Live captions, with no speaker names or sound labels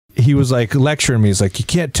he was like lecturing me. He's like, you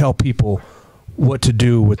can't tell people what to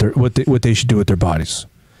do with their what they should do with their bodies.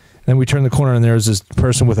 And we turned the corner and there was this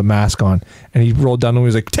person with a mask on, and he rolled down and he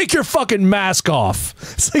was like, take your fucking mask off.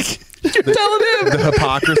 It's like, you're telling him the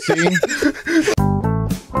hypocrisy.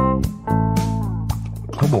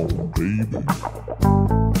 Come on, baby.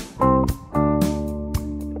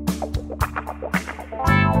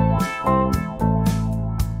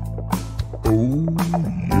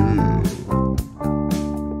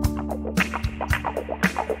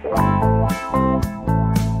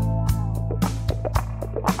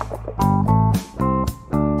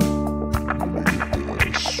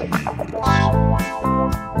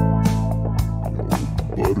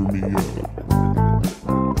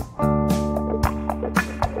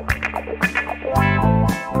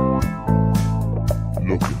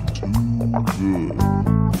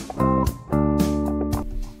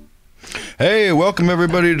 Hey, welcome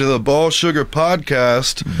everybody to the Ball Sugar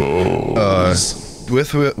Podcast.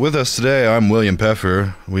 With us today, I'm William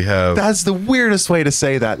Pfeffer. We have... That's the weirdest way to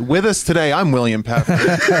say that. With us today, I'm William Pfeffer.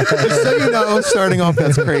 Just so you know, starting off,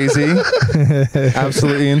 that's crazy.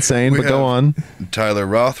 Absolutely insane, but go on. Tyler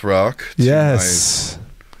Rothrock. yes.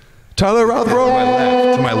 Tyler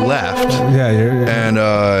Rothrock. To my left. Yeah,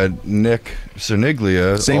 And Nick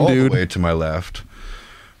Cerniglia. Same all dude. the way to my left.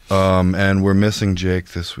 And we're missing Jake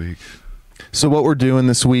this week. So what we're doing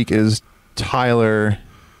this week is Tyler...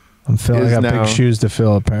 I'm feeling I got big shoes to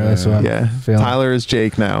fill, apparently. So I'm feeling. Tyler is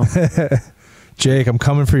Jake now. Jake, I'm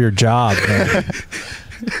coming for your job, man.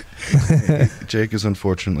 Jake is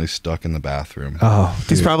unfortunately stuck in the bathroom. Oh, dude.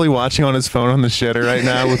 He's probably watching on his phone on the shitter right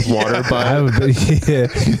now with water butt.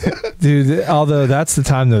 Dude, although that's the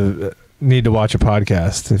time to need to watch a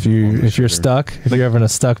podcast. If you're stuck, if you're having a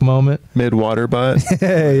stuck moment. Mid water butt.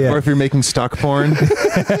 Yeah. Or if you're making stuck porn.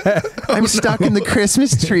 I'm stuck in the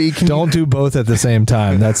Christmas tree. Don't do both at the same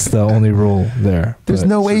time. That's the only rule there. There's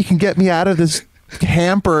no way you can get me out of this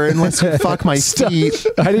hamper unless you fuck my feet.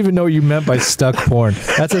 I didn't even know what you meant by stuck porn.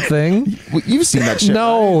 That's a thing? You've seen that shit.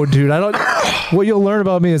 No, right? Dude, I don't. What you'll learn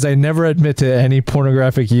about me is I never admit to any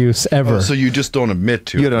pornographic use ever. Oh, so you just don't admit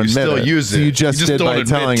to it. You don't admit still it. use So it. you just did by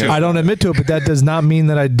telling us. I don't admit to it, but that does not mean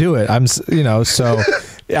that I do it. So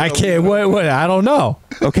I can't. What? I don't know.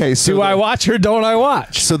 Okay, so do I watch or don't I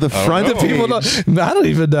watch? So the front page, people I don't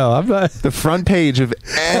even know. I'm not. The front page of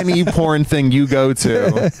any porn thing you go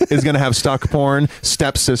to is going to have stuck porn,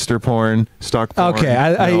 stepsister porn, stuck porn. Okay,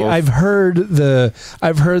 I've heard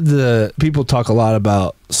the people talk a lot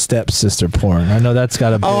about stepsister porn. I know that's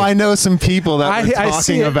got to be. Oh, I know some people that were talking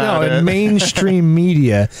see it, about it. In mainstream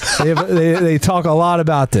media. They talk a lot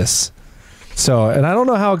about this. So, and I don't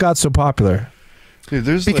know how it got so popular.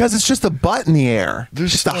 Dude, because it's just a butt in the air.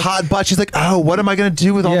 There's just a hot butt. She's like, oh, what am I going to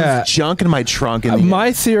do with all this junk in my trunk?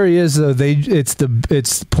 My theory is though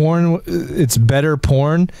it's porn. It's better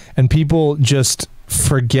porn, and people just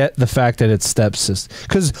forget the fact that it's stepsister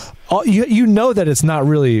because you know that it's not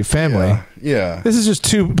really family. Yeah. This is just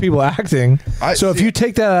two people acting. So if you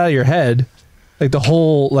take that out of your head, like the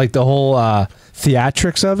whole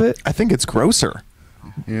theatrics of it, I think it's grosser.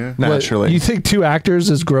 Yeah, naturally. What, you think two actors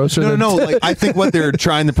is grosser? No. Like, I think what they're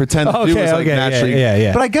trying to pretend to do is like naturally.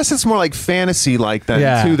 Yeah. But I guess it's more like fantasy like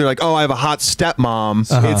that too. They're like, oh, I have a hot stepmom.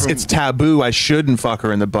 It's taboo. I shouldn't fuck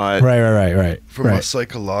her in the butt. Right. From a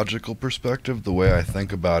psychological perspective, the way I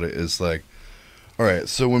think about it is like, all right,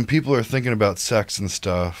 so when people are thinking about sex and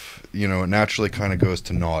stuff, it naturally kind of goes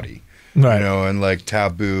to naughty, right? And like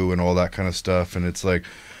taboo and all that kind of stuff, and it's like.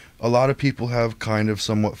 A lot of people have kind of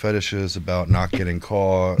somewhat fetishes about not getting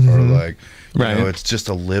caught or like, it's just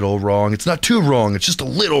a little wrong. It's not too wrong. It's just a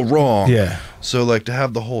little wrong. Yeah. So like to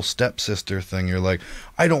have the whole stepsister thing, you're like,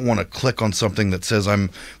 I don't want to click on something that says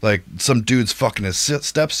I'm like some dude's fucking his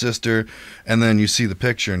stepsister. And then you see the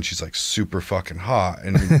picture and she's like super fucking hot.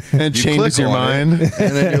 And it changes your mind. And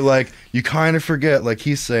then you're like, you kind of forget, like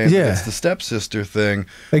he's saying, it's the stepsister thing.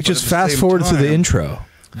 Like just fast forward to the intro.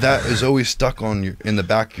 That is always stuck on in the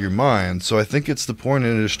back of your mind. So I think it's the porn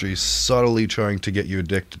industry subtly trying to get you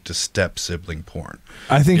addicted to step sibling porn.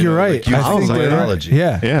 I think you're right. Like I think biology.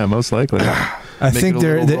 Yeah, most likely. I think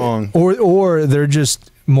they're or they're just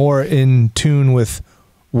more in tune with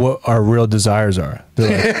what our real desires are.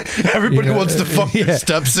 Like, everybody wants to fuck their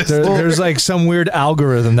stepsister. There's like some weird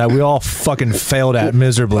algorithm that we all fucking failed at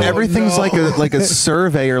miserably. Everything's like a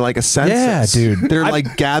survey or like a census. Yeah, dude. They're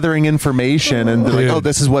like gathering information and they're like, oh,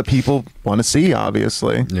 this is what people want to see,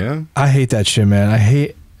 obviously. Yeah. I hate that shit, man. I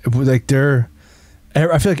hate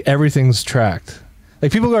I feel like everything's tracked.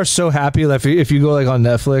 Like people are so happy that if you go like on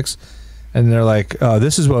Netflix and they're like, oh,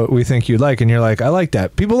 this is what we think you'd like. And you're like, I like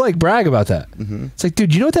that. People like brag about that. It's like,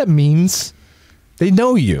 dude, you know what that means? They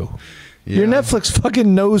know you. Your Netflix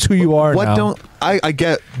fucking knows who you are now. I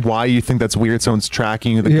get why you think that's weird. Someone's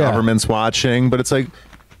tracking you, the government's watching, but it's like,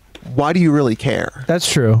 why do you really care? That's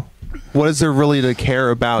true. What is there really to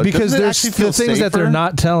care about? Because there's the things that they're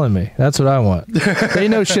not telling me. That's what I want. They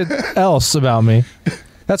know shit else about me.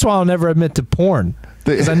 That's why I'll never admit to porn.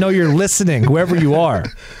 Because I know you're listening, whoever you are.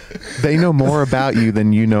 They know more about you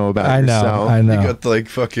than you know about yourself. I know. You got like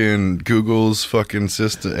fucking Google's fucking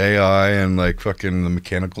system AI and like fucking the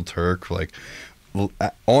Mechanical Turk, like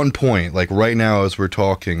on point. Like right now as we're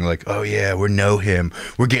talking, like, oh yeah, we know him.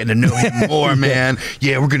 We're getting to know him more, man.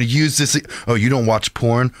 Yeah, we're gonna use this. Oh, you don't watch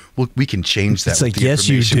porn? Well, we can change that. It's like, yes,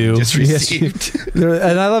 you do. Yes,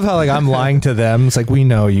 and I love how like I'm lying to them. It's like, we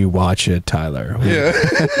know you watch it, Tyler.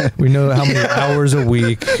 We know how many hours a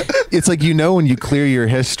week. It's like, you know, when you clear your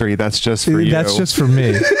history, that's just for you. That's just for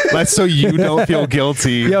me. That's so you don't feel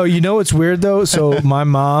guilty. Yo, you know what's weird though? So my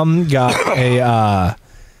mom got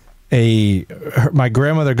my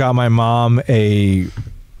grandmother got my mom a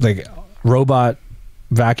like robot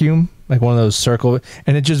vacuum, like one of those circle,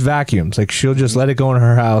 and it just vacuums. Like she'll just let it go in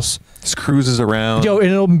her house, just cruises around. Yo, and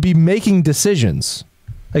it'll be making decisions.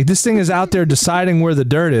 Like this thing is out there deciding where the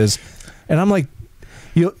dirt is, and I'm like,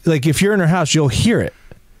 like if you're in her house, you'll hear it.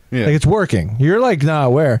 Yeah. Like it's working. You're like not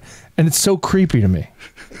aware, and it's so creepy to me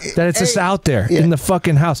that it's just out there in the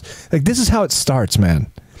fucking house. Like this is how it starts, man.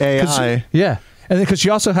 AI. Yeah. And then because she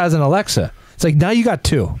also has an Alexa. It's like now you got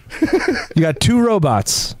two. You got two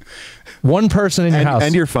robots. One person in your house.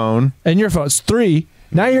 And your phone. And your phone. It's three.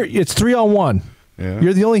 Now it's 3 on 1. Yeah.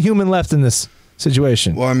 You're the only human left in this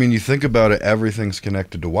situation. Well, I mean, you think about it, everything's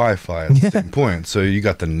connected to Wi-Fi at the same point. So you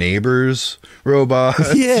got the neighbors robot.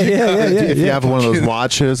 If you have one of those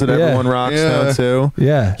watches that everyone rocks now too.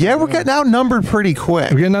 Yeah. Yeah, we're getting outnumbered pretty quick.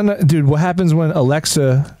 Dude, what happens when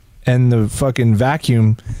Alexa and the fucking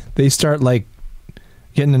vacuum, they start like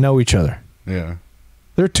getting to know each other? Yeah.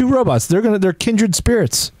 They're two robots. They're kindred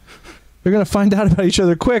spirits. They're gonna find out about each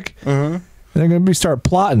other quick. And they're gonna start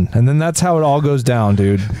plotting, and then that's how it all goes down,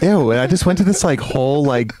 dude. Ew! I just went to this like whole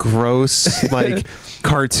like gross like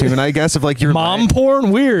cartoon, I guess, of like your mom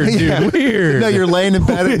porn. Weird, dude. Weird. No, you're laying in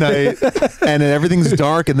bed at night, and then everything's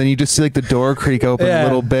dark, and then you just see like the door creak open a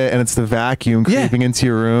little bit, and it's the vacuum creeping into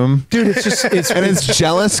your room, dude. It's just it's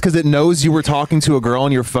jealous because it knows you were talking to a girl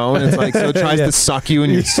on your phone. It's like so it tries to suck you in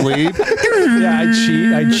your sleep. Yeah, I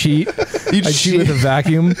cheat. I cheat with a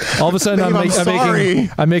vacuum. All of a sudden,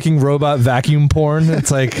 I'm making robot vacuum porn. It's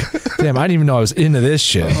like, damn, I didn't even know I was into this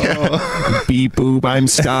shit. Beep boop, I'm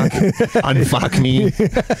stuck. Unfuck me.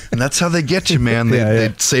 And that's how they get you, man.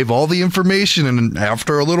 They save all the information, and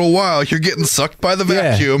after a little while, you're getting sucked by the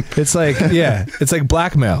vacuum. It's like, it's like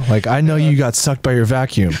blackmail. Like, I know you got sucked by your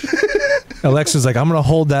vacuum. Alexa's like, I'm gonna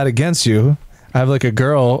hold that against you. I have like a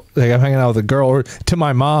girl, like I'm hanging out with a girl, or to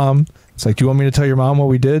my mom. It's like, do you want me to tell your mom what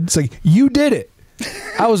we did? It's like, you did it.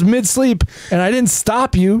 I was mid-sleep, and I didn't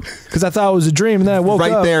stop you because I thought it was a dream, and then I woke up.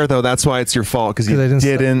 Right there, though, that's why it's your fault, because you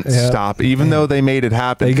didn't stop, even though they made it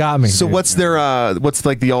happen. They got me. So what's their, what's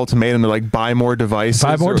like the ultimatum? They're like, buy more devices?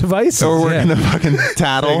 Buy more devices. Or we're going to fucking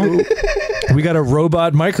tattle. We got a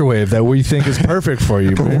robot microwave that we think is perfect for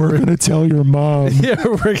you. But we're going to tell your mom.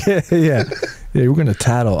 We're going to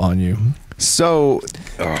tattle on you. So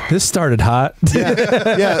this started hot.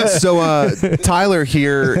 So Tyler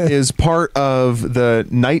here is part of the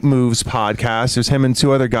Night Moves podcast. There's him and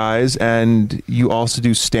 2 other guys, and you also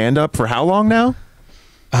do stand-up for how long now?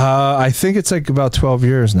 I think it's like about 12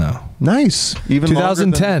 years now. Nice. Even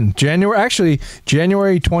 2010.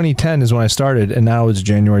 January 2010 is when I started, and now it's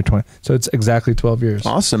January 20. So it's exactly 12 years.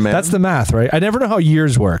 Awesome, man. That's the math, right? I never know how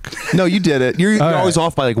years work. No, you did it. You're always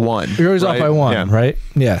off by like 1. You're always off by 1, right?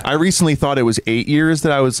 Yeah. I recently thought it was 8 years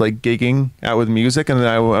that I was like gigging out with music, and then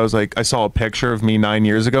I was like, I saw a picture of me 9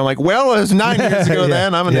 years ago. I'm like, well, it was 9 years ago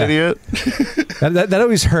then. I'm an idiot. That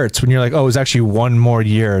always hurts when you're like, oh, it was actually 1 more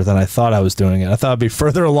year than I thought I was doing it. I thought I'd be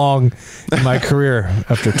further along in my career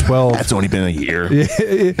after 12. That's only been a year.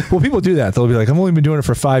 Well, people do that. They'll be like, I've only been doing it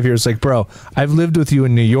for 5 years. Like, bro, I've lived with you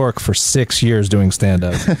in New York for 6 years doing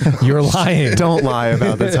stand-up. You're lying. Don't lie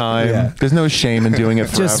about the time. There's no shame in doing it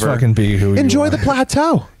forever. Just fucking be who you are. Enjoy the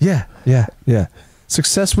plateau. Yeah.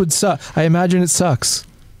 Success would suck. I imagine it sucks.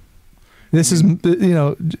 This is,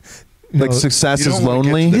 Like success You is don't wanna get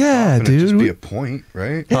to lonely. the Yeah, top and it just dude. be a point,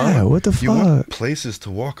 right? Yeah, what the fuck? You want places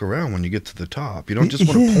to walk around when you get to the top. You don't just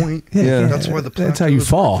want a point. Yeah. That's why the That's how plateau you is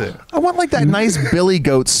fall. worth it. I want like that nice Billy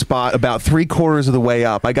Goat spot about 3/4 of the way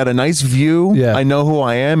up. I got a nice view. Yeah. I know who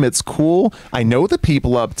I am. It's cool. I know the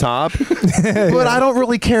people up top, but I don't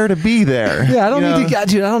really care to be there. Yeah, I don't You need to.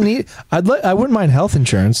 Dude, I don't need. I wouldn't mind health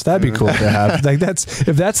insurance. That'd be cool to have. Like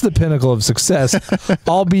if that's the pinnacle of success,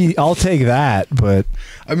 I'll take that. But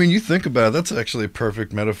I mean, you think about it, that's actually a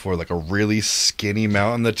perfect metaphor, like a really skinny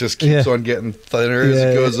mountain that just keeps on getting thinner as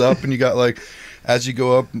it goes up, and you got like, as you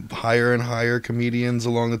go up higher and higher, comedians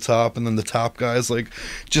along the top, and then the top guy's like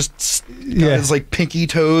just got his like pinky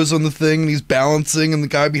toes on the thing, and he's balancing, and the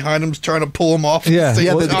guy behind him's trying to pull him off. Yeah,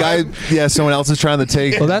 the guy. Yeah, someone else is trying to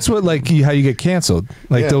take. well, that's what like how you get canceled.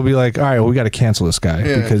 Like they'll be like, all right, well, we got to cancel this guy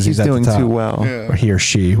because he's at doing the top. too well, or he or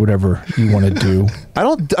she, whatever you want to do. I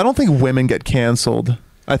don't think women get canceled.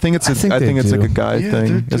 I think it's like a guy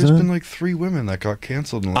thing, there's isn't it? been like 3 women that got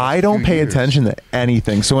canceled in the last I don't few pay years. attention to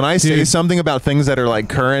anything. So when I say Dude. something about things that are like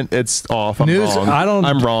current, it's off. I'm News, wrong.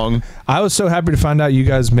 I'm wrong. I was so happy to find out you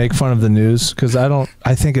guys make fun of the news because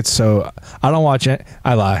I think it's so. I don't watch it.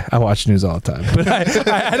 I lie. I watch news all the time, but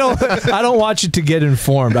I don't watch it to get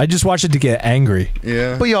informed. I just watch it to get angry.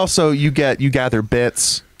 Yeah, But you gather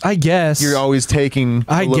bits. I guess You're always taking.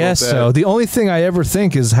 I guess so. The only thing I ever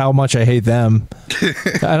think is how much I hate them.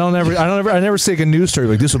 I never say a news story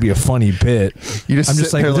like this will be a funny bit. I'm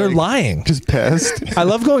just like they're lying. Just pissed. I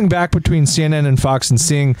love going back between CNN and Fox and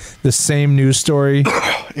seeing the same news story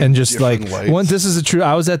and just like this is a true.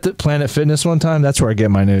 I was at the Planet Fitness one time. That's where I get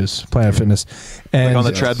my news. Planet Fitness, and Like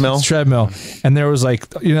on the treadmill. And there was like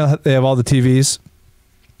they have all the TVs.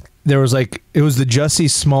 There was like it was the Jussie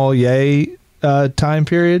Smollett time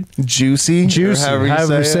period. Juicy, however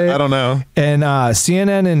you say it. I don't know. And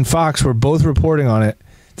CNN and Fox were both reporting on it.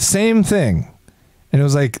 The same thing. And it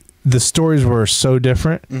was like the stories were so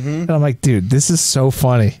different. And I'm like, dude, this is so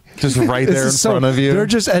funny. Just right there in front of you. They're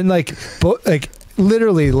just and like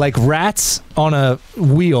literally like rats on a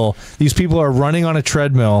wheel. These people are running on a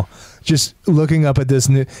treadmill just looking up at this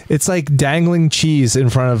new it's like dangling cheese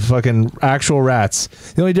in front of fucking actual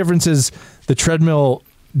rats. The only difference is the treadmill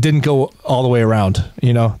didn't go all the way around,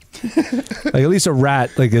 like at least a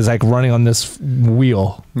rat like is like running on this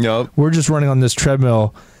wheel. Yep. We're just running on this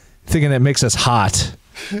treadmill thinking it makes us hot.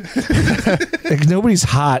 Like nobody's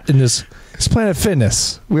hot in this Planet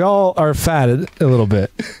Fitness. We all are fat a little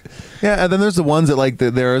bit. Yeah, and then there's the ones that like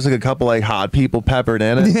there's like a couple like hot people peppered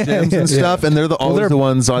in at gyms and stuff, and they're always the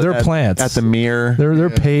ones they're plants at the mirror. They're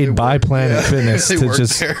paid by Planet Fitness to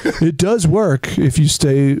just. It does work if you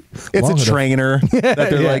stay. It's a trainer that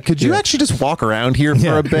they're like, could you actually just walk around here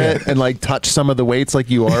for a bit and like touch some of the weights like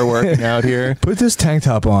you are working out here? Put this tank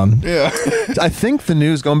top on. Yeah. I think the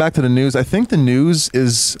news. Going back to the news, I think the news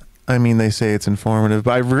is. I mean, they say it's informative,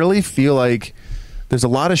 but I really feel like there's a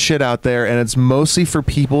lot of shit out there, and it's mostly for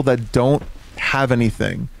people that don't have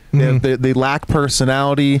anything. They lack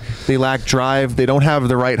personality. They lack drive. They don't have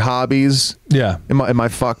the right hobbies. Yeah. Am I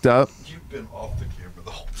fucked up? You've been off the camera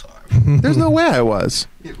the whole time. There's no way I was.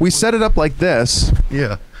 We set it up like this.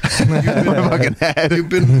 Yeah. You've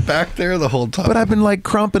been back there the whole time. But I've been like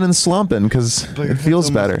crumping and slumping because it feels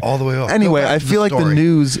better. All the way up. Anyway, I feel like the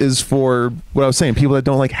news is for what I was saying. People that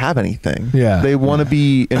don't like have anything. Yeah. They want to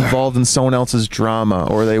be involved in someone else's drama,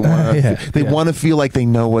 or they want to. Want to feel like they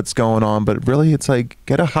know what's going on. But really, it's like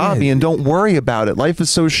get a hobby and don't worry about it. Life is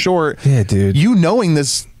so short. Yeah, dude. You knowing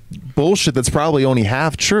this bullshit that's probably only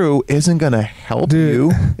half true isn't gonna help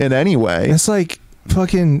you in any way. It's like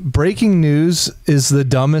fucking breaking news is the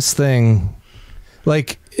dumbest thing.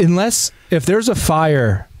 Like if there's a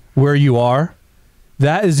fire where you are,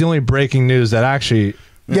 that is the only breaking news that actually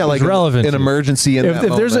is relevant. An emergency in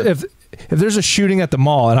that if there's a shooting at the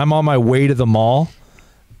mall and I'm on my way to the mall,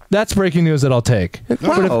 that's breaking news that I'll take.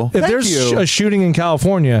 Wow, but if there's a shooting in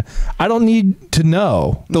California, I don't need to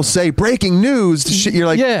know. They'll say breaking news. You're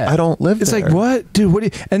like, I don't live there. It's like, what, dude?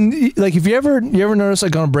 What? And like, if you ever notice,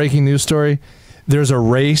 like on a breaking news story, there's a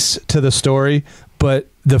race to the story, but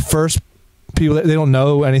the first people they don't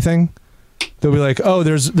know anything. They'll be like, oh,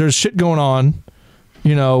 there's shit going on.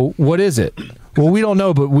 What is it? Well, we don't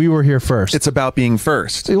know, but we were here first. It's about being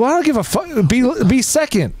first. Well, I don't give a fuck. Be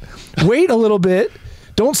second. Wait a little bit.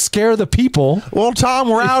 Don't scare the people. Well, Tom,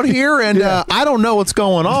 we're out here, and I don't know what's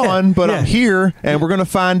going on, but I'm here, and we're going to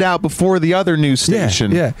find out before the other news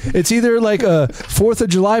station. Yeah, it's either like a 4th of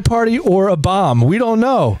July party or a bomb. We don't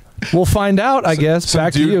know. We'll find out, I guess. Some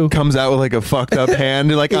Back dude to you. Comes out with like a fucked up hand.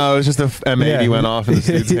 You're like, oh, it's just a M80 went off in this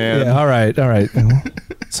dude's hand. Yeah, all right.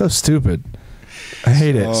 So stupid. I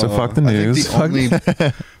hate it. So fuck the news. I think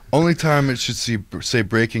the only Only time it should say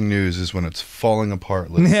breaking news is when it's falling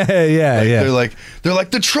apart. Like, Yeah. They're like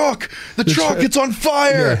the truck, it's on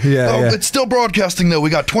fire. It's still broadcasting though. We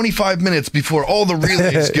got 25 minutes before all the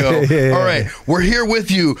relays go. All right, we're here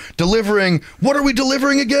with you, delivering. What are we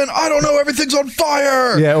delivering again? I don't know. Everything's on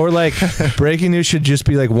fire. Yeah, or like breaking news should just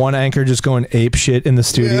be like one anchor just going ape shit in the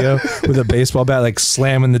studio with a baseball bat, like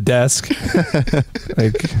slamming the desk.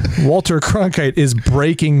 Like Walter Cronkite is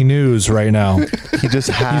breaking news right now. He's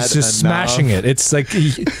just smashing it. It's like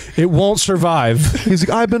it won't survive. He's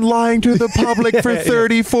like, I've been lying to the public for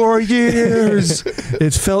 34 years.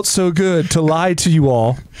 It felt so good to lie to you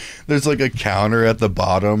all. There's like a counter at the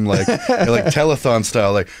bottom, like telethon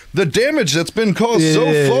style, like the damage that's been caused so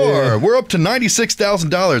far. We're up to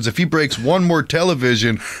 $96,000. If he breaks one more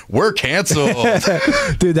television, we're canceled.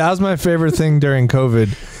 Dude, that was my favorite thing during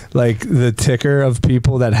COVID. Like the ticker of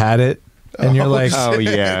people that had it, and you're like, oh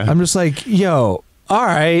yeah. I'm just like, yo, all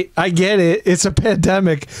right, I get it. It's a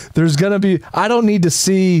pandemic. There's gonna be. I don't need to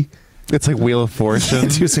see. It's like Wheel of Fortune.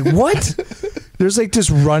 It's like, what? There's like this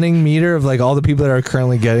running meter of like all the people that are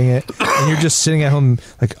currently getting it, and you're just sitting at home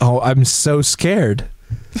like, oh, I'm so scared.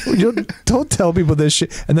 Don't tell people this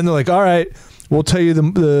shit. And then they're like, all right, we'll tell you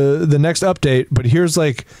the next update, but here's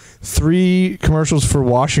like 3 commercials for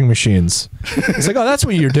washing machines. It's like, oh, that's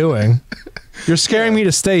what you're doing. You're scaring me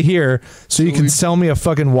to stay here so you can sell me a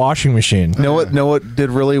fucking washing machine. Know what did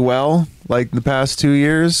really well like the past 2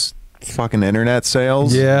 years? Fucking internet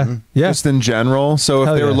sales. Yeah. Just in general. So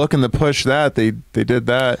if they were looking to push that, they did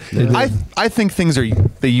that. I think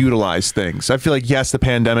they utilize things. I feel like, yes, the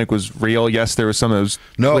pandemic was real. Yes, there was some that was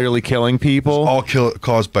clearly killing people. It's all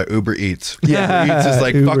caused by Uber Eats. Yeah. Uber Eats is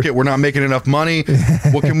like, fuck it, we're not making enough money.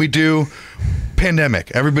 What can we do? Pandemic.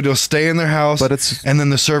 Everybody will stay in their house, and then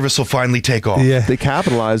the service will finally take off. Yeah. They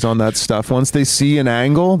capitalize on that stuff. Once they see an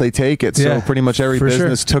angle, they take it. So pretty much every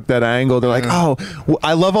business took that angle. They're like, oh,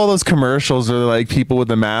 I love all those commercials where like people with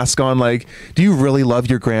the mask on, like, do you really love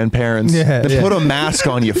your grandparents? They put a mask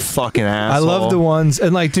on, you fucking asshole. I love the ones,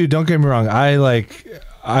 and like, dude, don't get me wrong. I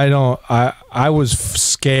was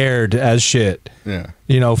scared as shit. Yeah.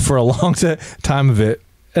 You know, for a long time of it.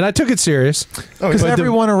 And I took it serious. Because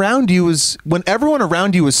everyone around you was, when everyone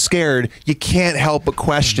around you was scared, you can't help but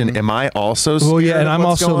question, am I also scared? Well, yeah, and I'm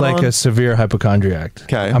also like a severe hypochondriac.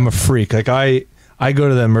 Okay. I'm a freak. Like I go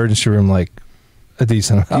to the emergency room like a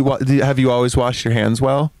decent amount. Have you always washed your hands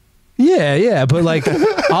well? Yeah, but like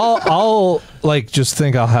I'll like just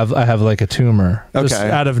think I have like a tumor. Just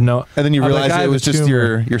out of no. And then you realize it was just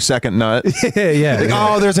your second nut. Yeah. Like,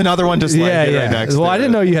 oh, there's another one just like it right next. Well, I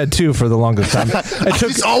didn't know you had 2 for the longest time. I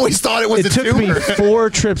just always thought it was a tumor. It took me 4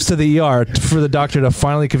 trips to the ER for the doctor to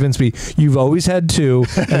finally convince me you've always had 2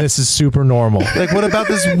 and this is super normal. Like, what about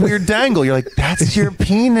this weird dangle? You're like, that's your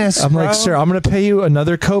penis. I'm like, sir, I'm gonna pay you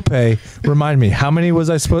another copay. Remind me, how many was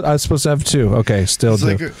I supposed to have? 2? Okay, still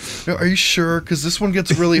do. Like, are you sure? Because this one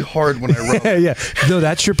gets really hard when I rub. Yeah. No,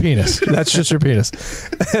 that's your penis. That's just your penis.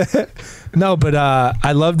 No, but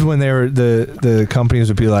I loved when they were the companies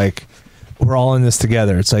would be like, we're all in this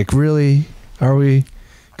together. It's like, really? Are we?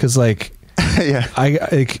 Because like,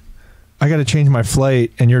 I got to change my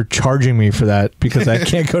flight, and you're charging me for that because I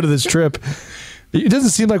can't go to this trip. It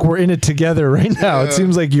doesn't seem like we're in it together right now. It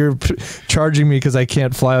seems like you're charging me because I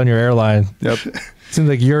can't fly on your airline. Yep. It seems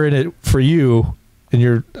like you're in it for you,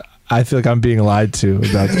 and I feel like I'm being lied to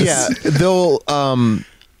about this. Yeah, they'll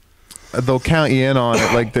count you in on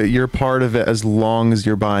it, like that you're part of it as long as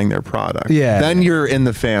you're buying their product. Yeah. Then you're in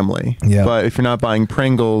the family. Yeah. But if you're not buying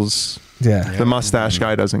Pringles, Yeah. The mustache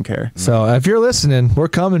guy doesn't care. So if you're listening, we're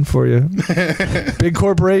coming for you. Big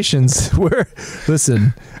corporations.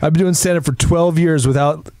 Listen, I've been doing stand-up for 12 years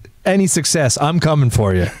without any success. I'm coming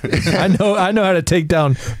for you. I know how to take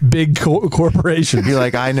down big corporations. You're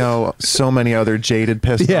like, I know so many other jaded,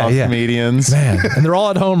 pissed off comedians. Man, and they're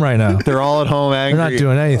all at home right now. They're all at home angry. They're not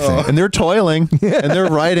doing anything. And they're toiling. And they're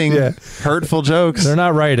writing hurtful jokes. They're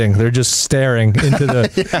not writing. They're just staring into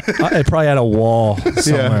the... It probably had a wall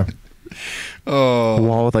somewhere. Oh, a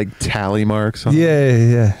wall with like tally marks on it.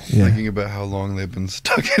 Yeah. Thinking about how long they've been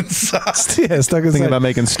stuck inside. Stuck inside. Thinking about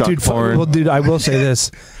making stuck porn. Well, dude, I will say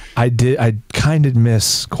this. I kind of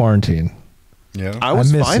miss quarantine. Yeah. I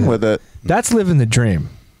was fine with it. That's living the dream.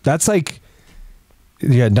 That's like,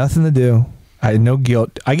 you got nothing to do. I had no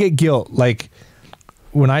guilt. I get guilt like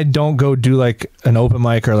when I don't go do like an open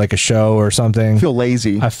mic or like a show or something. I feel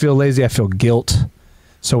lazy. I feel guilt.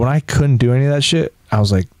 So when I couldn't do any of that shit, I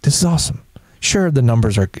was like, this is awesome. Sure,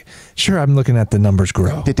 I'm looking at the numbers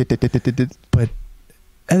grow. But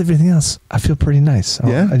everything else, I feel pretty nice.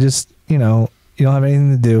 I just, you don't have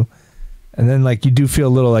anything to do. And then like you do feel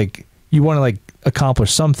a little like you want to like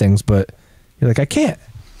accomplish some things, but you're like, I can't.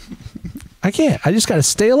 I just got to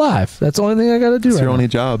stay alive. That's the only thing I got to do. It's right your now. only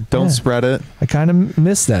job. Don't spread it. I kind of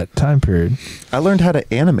miss that time period. I learned how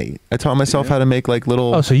to animate. I taught myself how to make like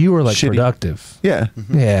little. Oh, so you were like shitty- productive. Yeah.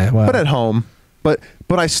 Yeah. Wow. But at home. But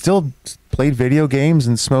I still played video games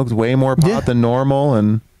and smoked way more pot than normal.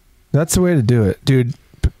 And that's the way to do it, dude.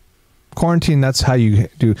 Quarantine, that's how you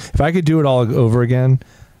do. If I could do it all over again,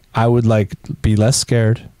 I would like be less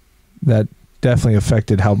scared. That definitely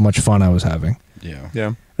affected how much fun I was having.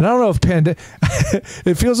 yeah. And I don't know if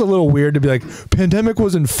it feels a little weird to be like, pandemic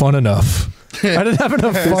wasn't fun enough. I didn't have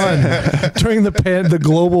enough fun during the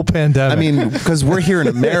global pandemic. I mean, because we're here in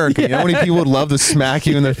America. You know how many people would love to smack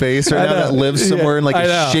you in the face right now that live somewhere in like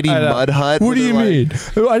a shitty mud hut? What do you mean?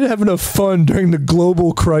 I didn't have enough fun during the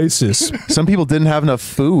global crisis. Some people didn't have enough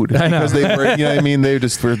food because they were, you know what I mean? They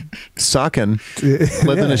just were sucking.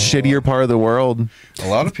 Lived in a shittier part of the world. A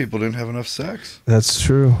lot of people didn't have enough sex. That's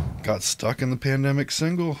true. Got stuck in the pandemic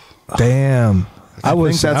single. Damn. I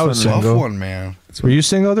was that's I a was Tough single. one, man. Were you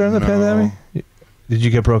single during the No. pandemic? Did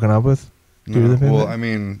you get broken up with? Due to the No, pandemic? well, I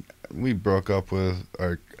mean, we broke up with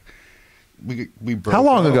our. We broke. How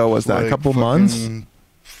long up ago was that? A like couple months?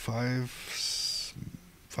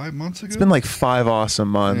 5 months ago. It's been like 5 awesome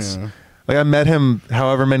months. Yeah. Like I met him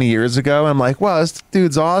however many years ago. And I'm like, wow, this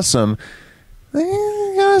dude's awesome.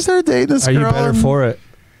 You guys are dating this Are you girl. better and for it?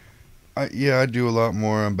 I do a lot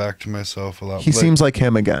more. I'm back to myself a lot. He seems like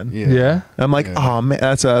him again. Yeah. I'm like, Yeah. oh man,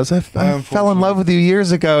 that's us. I fell in unfortunately love with you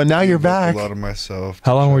years ago, and now you're back. A lot of myself.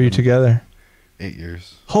 How long were you together? 8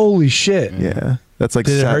 years. Holy shit. Yeah, that's like.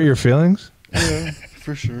 Did it hurt your feelings? Yeah,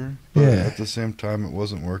 for sure. But at the same time, it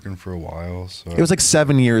wasn't working for a while. So It was like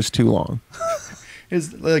 7 years too long.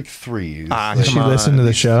 It's like 3. Ah, Did come she on. listen to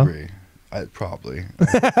the show? 3. Probably. I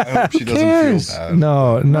hope she doesn't feel bad.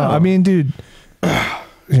 No. I mean, dude,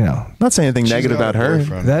 you know. Not saying anything She's negative got about a her.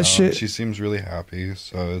 boyfriend That now, shit- and she seems really happy.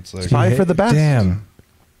 So it's like, Bye for the best. Damn.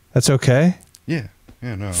 That's okay? yeah,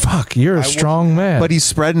 no. Fuck, you're a I strong man. But he's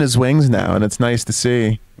spreading his wings now, and it's nice to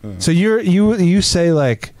see. So you say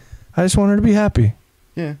like, I just want her to be happy.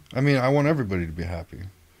 Yeah, I mean, I want everybody to be happy.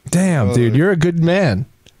 Damn, Well, dude, you're a good man.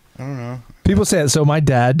 I don't know. People say it. So my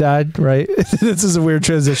dad died, right? This is a weird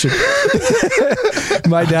transition.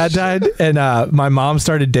 My dad died, and my mom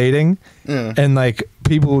started dating, Yeah. and like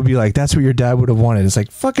people would be like, "That's what your dad would have wanted." It's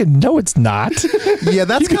like, fucking no, it's not. Yeah,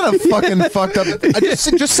 that's kind of fucking fucked up.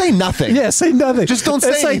 Just say nothing. Yeah, say nothing. Just don't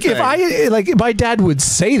It's say like anything. if I like my dad would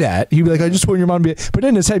say that, he'd be like, "I just want your mom to be," but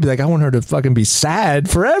in his head, he'd be like, "I want her to fucking be sad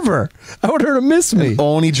forever. I want her to miss me."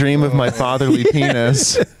 Only dream of my fatherly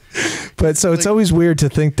penis. But so it's always weird to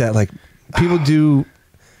think that like people do,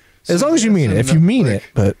 as long as you mean it. If you mean it,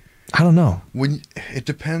 but I don't know. When it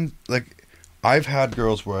depends, like I've had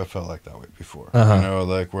girls where I felt like that way before. Uh-huh. You know,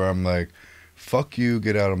 like where I'm like, "Fuck you,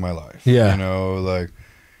 get out of my life." Yeah. You know, like,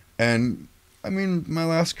 and I mean, my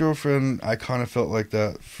last girlfriend, I kind of felt like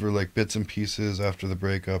that for like bits and pieces after the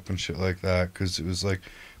breakup and shit like that, because it was like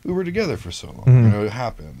we were together for so long. Mhm. You know, it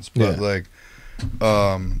happens. But Yeah. like,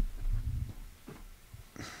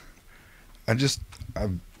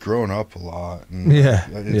 I've grown up a lot, and Yeah,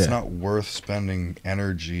 it's yeah. not worth spending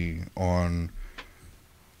energy on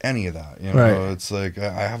any of that. You know, Right. it's like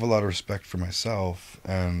I have a lot of respect for myself,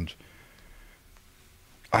 and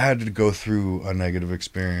I had to go through a negative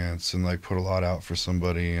experience and like put a lot out for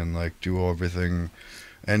somebody and like do everything.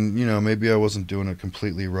 And you know, maybe I wasn't doing it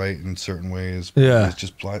completely right in certain ways. But Yeah. it's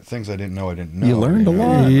just things I didn't know. You learned a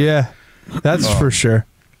lot. Yeah, that's for sure.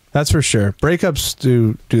 That's for sure. Breakups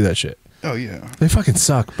do that shit. Oh yeah. They fucking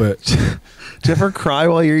suck, but Did you ever cry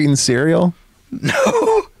while you're eating cereal?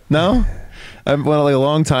 No. No? Well, like a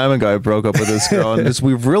long time ago, I broke up with this girl, and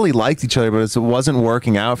we really liked each other, but it wasn't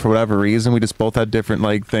working out for whatever reason. We just both had different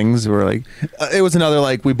like things. We were like, it was another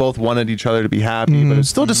like we both wanted each other to be happy, but it's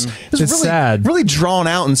still just it was It's really sad. really drawn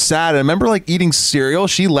out and sad. And I remember like eating cereal.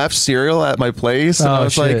 She left cereal at my place, and I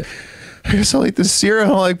was like, I guess I'll eat this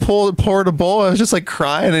cereal. I like poured a bowl. I was just like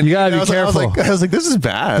crying, and You gotta be I was careful. I was like, this is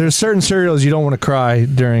bad. there's certain cereals you don't want to cry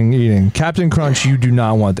during eating. Captain Crunch, you do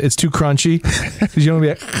not want. It's too crunchy because you don't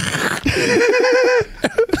be.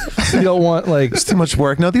 You don't want like. It's too much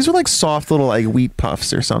work. No, these were like soft little like wheat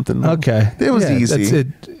puffs or something. Okay, It was Yeah, easy. that's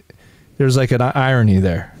it. There's like an irony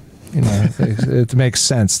there. You know, it makes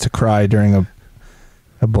sense to cry during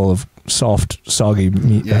a bowl of soft, soggy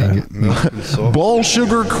meat. Yeah. Get milk and salt. Bowl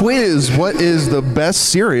sugar quiz. What is the best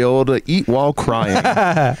cereal to eat while crying?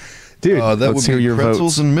 Dude, That let's would hear be your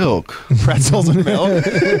pretzels votes. and milk. Pretzels and milk.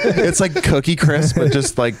 It's like Cookie Crisp, but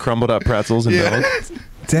just like crumbled up pretzels and milk.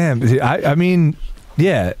 damn. Dude, I mean,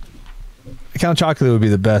 yeah. Count Chocolate would be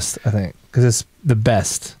the best, I think, because it's the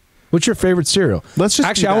best. What's your favorite cereal? Let's just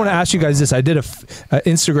actually. I want to ask you guys this. I did a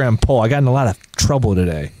Instagram poll. I got in a lot of trouble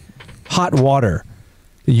today. Hot water.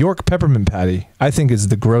 The York Peppermint Patty, I think, is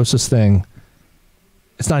the grossest thing.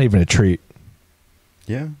 It's not even a treat.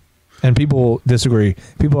 Yeah. And people disagree.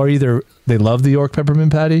 People are either they love the York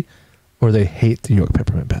Peppermint Patty or they hate the York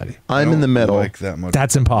Peppermint Patty. I'm in the middle. Like that much.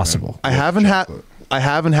 That's impossible. I haven't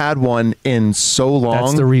had one in so long.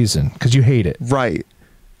 That's the reason, because you hate it. Right.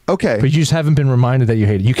 Okay. But you just haven't been reminded that you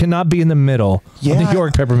hate it. You cannot be in the middle of the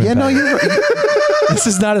York Peppermint Patty. No, you're right. This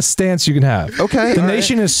is not a stance you can have. Okay. The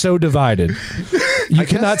nation is so divided. You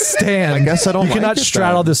cannot stand. I guess I don't You cannot like it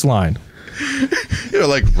straddle then. this line. You're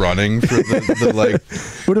like running for the like.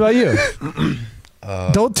 What about you?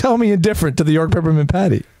 Don't tell me indifferent to the York Peppermint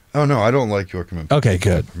Patty. Oh no, I don't like York Peppermint. Okay,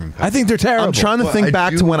 good. I think they're terrible. I'm trying to Well, think I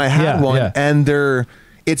back do- to when I had one, Yeah. and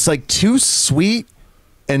it's like too sweet,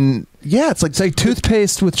 and it's like It's like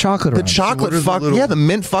toothpaste with chocolate the around it. chocolate what are the fuck. little- The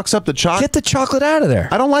mint fucks up the chocolate. Get the chocolate out of there.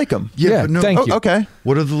 I don't like them. Yeah, but no. thank you. Okay.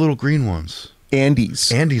 What are the little green ones?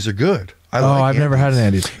 Andes. Andes are good. I've never had an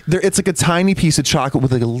Andes. It's like a tiny piece of chocolate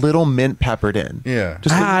with like a little mint peppered in. Yeah.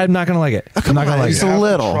 Just I'm not gonna like it. I'm not gonna like Just it. a You have to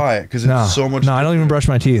little. Try it because No, it's so much. no, I don't even brush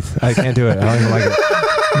my teeth. I can't do it. I don't even like it.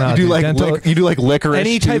 No, You do dude, like dental- you do like licorice.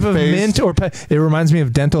 any type of toothpaste. mint or it reminds me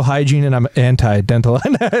of dental hygiene, and I'm anti-dental.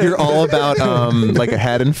 You're all about like a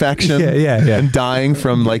head infection. Yeah. And dying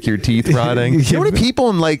from like your teeth rotting. You know how many people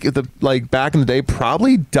in like back in the day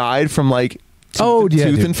probably died from like tooth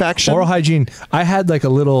dude. infection? Oral hygiene. I had like a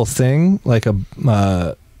little thing, like a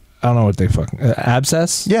I don't know what they fucking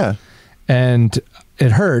abscess. Yeah. And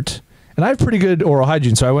it hurt, and I have pretty good oral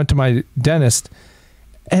hygiene, so I went to my dentist,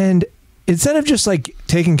 and instead of just like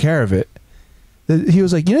taking care of it, he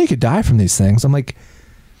was like, you could die from these things. I'm like,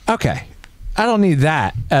 okay, I don't need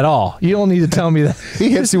that at all. You don't need to tell me that.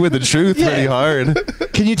 He hits you with the truth pretty hard.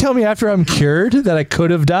 Can you tell me after I'm cured that I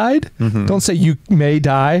could have died? Don't say you may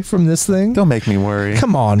die from this thing. Don't make me worry.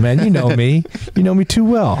 Come on, man. You know me. You know me too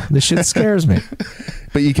well. This shit scares me.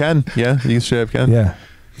 But you can. Yeah, you straight up can. Yeah.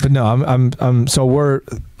 But no, I'm so we're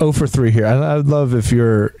 0 for 3 here. I'd love if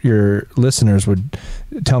your listeners would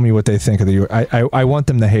tell me what they think of the York. I want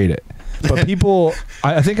them to hate it. But people,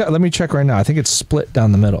 I think, let me check right now. I think it's split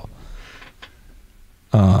down the middle.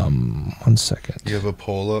 1 second. You have a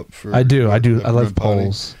poll up for? I do. I love Peppermint Patty?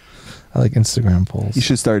 polls. I like Instagram polls. You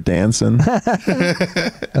should start dancing.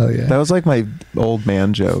 Hell yeah. That was like my old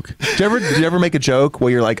man joke. Did you ever make a joke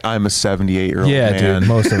where you're like, I'm a 78-year-old Yeah, man? dude.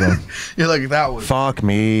 Most of them. You're like that one. Fuck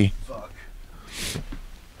me.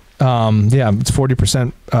 Yeah, it's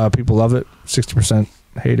 40% people love it, 60%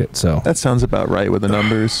 hate it. So That sounds about right with the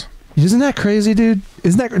numbers. isn't that crazy, dude?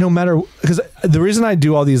 Isn't that no matter, because the reason I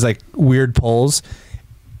do all these like weird polls,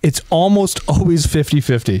 it's almost always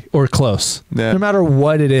 50-50 or close. Yeah. No matter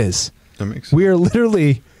what it is. That makes sense. We are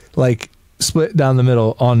literally like split down the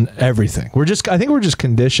middle on everything. I think we're just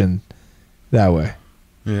conditioned that way.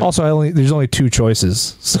 Yeah. Also, there's only 2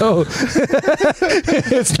 choices, so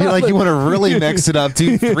it's You're not like, you want to really mix it up,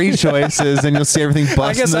 do 3 choices, and you'll see everything I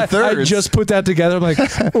bust in guess the I third. just put that together. I'm like,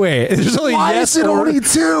 wait, there's only Why yes is it or only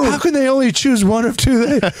 2? How can they only choose one of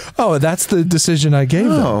 2? Oh, that's the decision I gave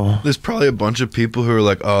them. No. There's probably a bunch of people who are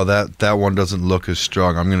like, oh, that one doesn't look as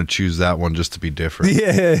strong. I'm going to choose that one just to be different.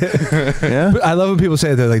 Yeah. Yeah. But I love when people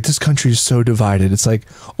say they're like, this country is so divided. It's like,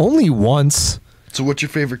 only once. So what's your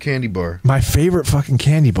favorite candy bar? My favorite fucking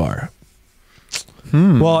candy bar.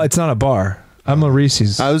 Well, it's not a bar. I'm a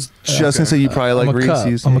Reese's. I was just going to say you probably like I'm a cup.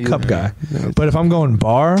 Reese's. I'm a cup guy. But if I'm going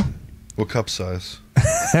bar, What cup size?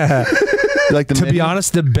 You like the to mini? be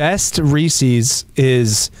honest, the best Reese's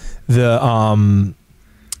is the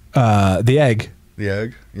egg. The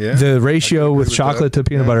egg? Yeah. The I ratio can agree with with chocolate that. to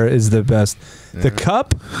peanut Yeah. butter is the best. The Yeah.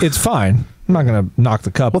 cup, it's fine. I'm not gonna knock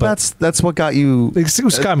the cup. Well, but that's what got you. it's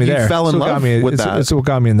what got me you there. fell in It's what got love me, with it's, that. It's what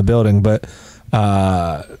got me in the building. But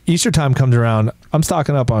Easter time comes around, I'm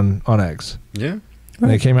stocking up on eggs. Yeah. And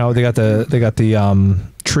they came out. They got the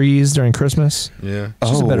trees during Christmas. Yeah. It's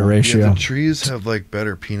just a better Oh, ratio. Yeah, the trees have like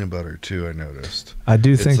better peanut butter too, I noticed. I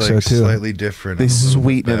do It's think like so too. slightly different. They and a little bit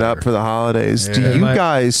sweeten it up better. for the holidays. Do Yeah. you My-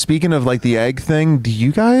 guys, speaking of like the egg thing, do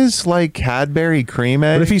you guys like Cadbury cream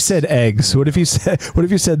eggs? What if he said eggs? What if you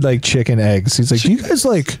said like chicken eggs? He's like, do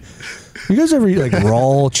you guys ever eat like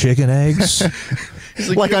raw chicken eggs?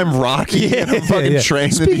 He's like I'm Rocky in a fucking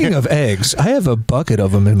train. Speaking of eggs, I have a bucket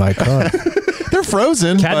of them in my car. They're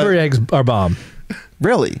frozen. Cadbury eggs are bomb,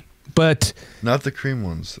 Really? but Not the cream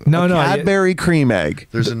ones. Though. no. Cadbury cream egg.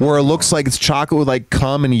 There's where another it looks one. like it's chocolate with like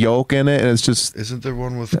cum and yolk in it, and it's just Isn't there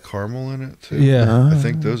one with caramel in it too? Yeah. I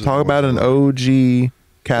think those are talk the about an ones OG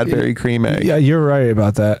Cadbury cream egg. Yeah, you're right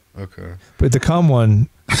about that. Okay. But the cum one,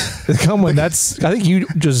 Come one. I think you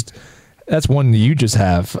just. That's one that you just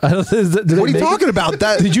have. What are you talking about?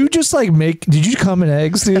 Did you just like make? Did you come in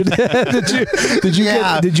eggs, dude? Did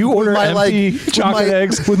you order my, empty chocolate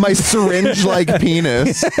eggs with my syringe like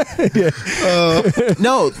penis?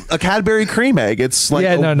 No, a Cadbury cream egg. It's like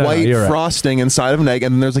white frosting inside of an egg,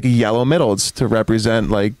 and then there's like a yellow middle. It's to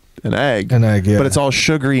represent like an egg. An egg, yeah. But it's all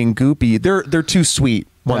sugary and goopy. They're too sweet.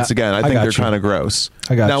 Once again, I think they're kind of gross.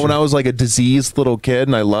 Now, when I was like a diseased little kid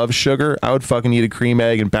and I love sugar, I would fucking eat a cream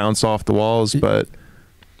egg and bounce off the walls, but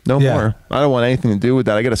no more. I don't want anything to do with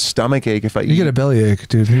that. I get a stomach ache if I eat. You get a bellyache,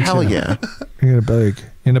 dude. Hell yeah. You get a bellyache.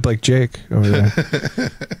 You end up like Jake over there.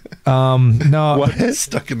 No. What?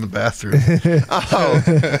 Stuck in the bathroom.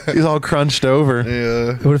 He's all crunched over.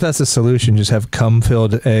 Yeah. What if that's the solution? Just have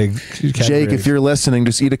cum-filled egg. Jake, if you're listening,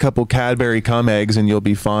 just eat a couple Cadbury cum eggs and you'll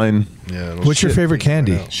be fine. Yeah. What's your favorite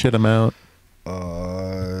candy? Shit them out.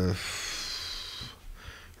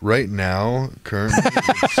 Right now, currently.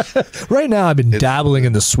 Right now, I've been dabbling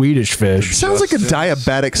in the Swedish fish. Sounds like a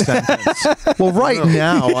diabetic sentence. Well, right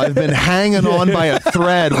now, I've been hanging on by a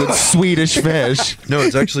thread with Swedish fish. No,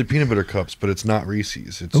 it's actually peanut butter cups, but it's not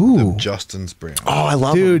Reese's. It's the Justin's brand. Oh, I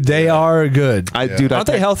love them. Dude, they are good. Aren't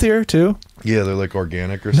they healthier, too? Yeah, they're like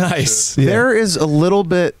organic or something. Nice. Yeah. There is a little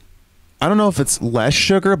bit... I don't know if it's less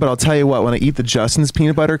sugar, but I'll tell you what, when I eat the Justin's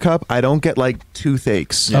peanut butter cup, I don't get like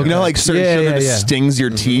toothaches. Yeah. You know, like certain sugar just stings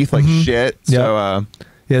your teeth like shit. So,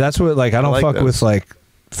 yeah, that's what, like, I don't fuck with like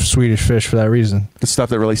Swedish fish for that reason. The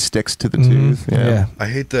stuff that really sticks to the tooth. Yeah. I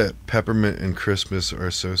hate that peppermint and Christmas are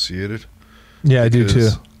associated. Yeah, I do too.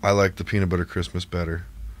 I like the peanut butter Christmas better.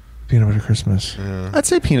 Peanut butter Christmas. Yeah. I'd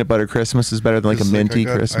say peanut butter Christmas is better than like a minty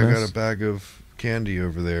Christmas. I got a bag of candy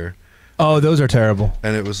over there. Oh, those are terrible.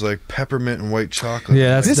 And it was like peppermint and white chocolate.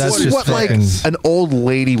 Yeah, that's just what like an old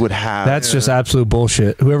lady would have. That's just absolute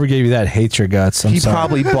bullshit. Whoever gave you that hates your guts. He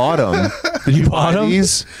probably bought them. Did you buy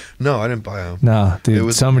these? No, I didn't buy them. No,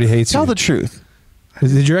 dude. Somebody hates you. Tell the truth.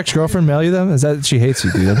 Did your ex-girlfriend mail you them? Is that she hates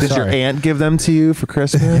you, dude? Did your aunt give them to you for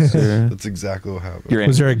Christmas? That's exactly what happened.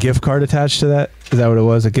 Was there a gift card attached to that? Is that what it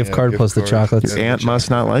was? A gift card plus the chocolates? Your aunt must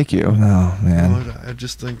not like you. Oh, man. No, I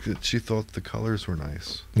just think that she thought the colors were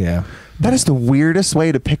nice. Yeah. That is the weirdest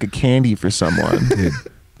way to pick a candy for someone. Dude.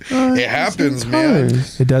 It happens, man.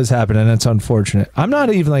 It does happen, and it's unfortunate. I'm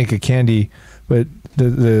not even like a candy, but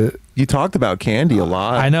the you talked about candy a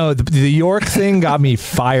lot. I know the York thing got me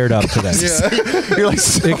fired up today. You're like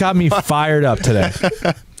it got me fired up today.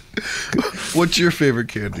 What's your favorite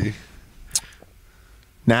candy?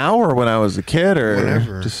 Now or when I was a kid or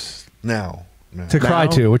whenever? Just now. To cry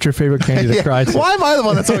to. What's your favorite candy to cry to? Why am I the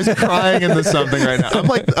one that's always crying into something right now?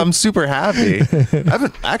 I'm super happy. I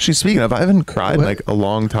haven't cried in like a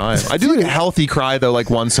long time. I do like a healthy cry though, like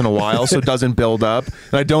once in a while, so it doesn't build up,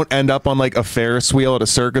 and I don't end up on like a Ferris wheel at a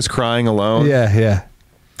circus crying alone. Yeah.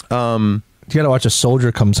 You gotta watch a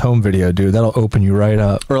Soldier Comes Home video, dude. That'll open you right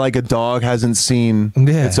up. Or like a dog hasn't seen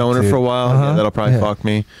its owner for a while. Yeah, that'll probably fuck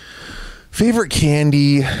me. Favorite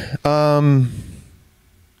candy.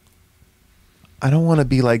 I don't want to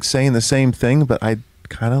be like saying the same thing, but I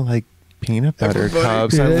kind of like peanut butter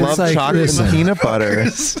cups. I love chocolate and peanut butter.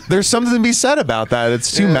 There's something to be said about that.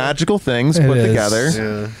 It's two magical things put together.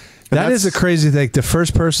 Yeah. That is a crazy thing. The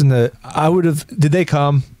first person that I would have, did they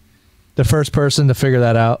come? The first person to figure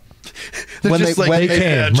that out? When they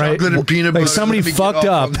came, right? Chocolate and peanut butter. Like somebody fucked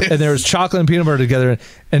up and there was chocolate and peanut butter together,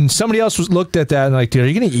 and somebody else looked at that and like, dude, are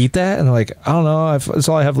you going to eat that? And they're like, I don't know. That's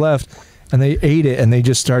all I have left. And they ate it, and they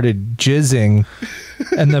just started jizzing.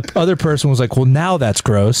 And the other person was like, well, now that's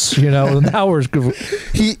gross. You know, now we're...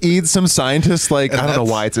 He eats some scientists, like, I don't know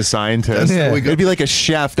why it's a scientist. It'd be like a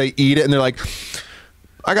chef. They eat it, and they're like,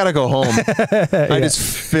 I gotta go home. I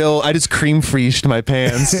just cream freezed my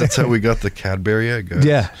pants. That's how we got the Cadbury egg, guys.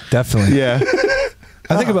 Yeah, definitely. Yeah.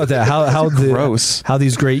 I think about that. How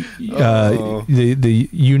these great the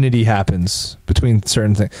unity happens between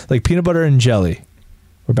certain things, like peanut butter and jelly.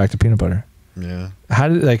 We're back to peanut butter. Yeah. How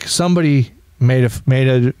did like somebody made a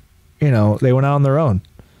they went out on their own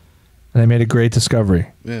and they made a great discovery.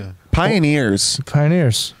 Yeah. Pioneers. Do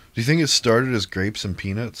you think it started as grapes and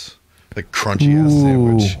peanuts? Like crunchy ass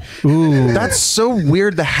sandwich. Ooh. That's so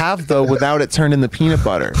weird to have though without it turned into peanut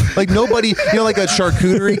butter. Like nobody, like a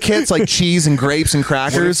charcuterie kit's like cheese and grapes and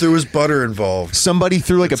crackers. What if there was butter involved? Somebody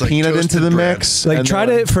threw like a peanut into the mix. Like try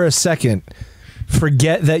to for a second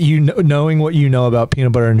forget that knowing what you know about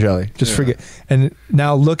peanut butter and jelly. Just forget. And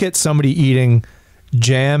now look at somebody eating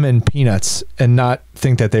jam and peanuts and not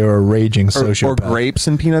think that they were a raging sociopath. Or grapes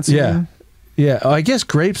and peanuts. Yeah. Yeah. Oh, I guess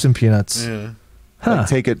grapes and peanuts. Yeah. Huh.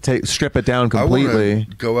 Like strip it down completely. I want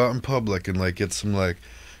to go out in public and like get some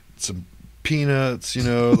peanuts, you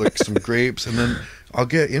know, like some grapes, and then I'll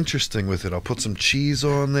get interesting with it. I'll put some cheese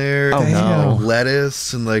on there,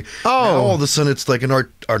 lettuce, and like now all of a sudden it's like an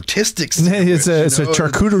artistic sandwich, it's a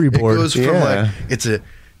charcuterie board. It goes from like it's a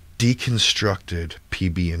deconstructed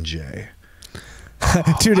PB&J.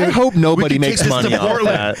 Dude, I hope nobody makes money off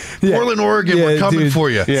that. Portland, Oregon, we're coming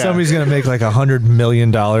for you. Yeah. Somebody's gonna make like $100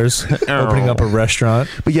 million opening up a restaurant.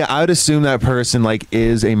 But yeah, I would assume that person like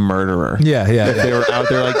is a murderer. Yeah. If they were out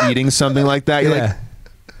there like eating something like that, you're like,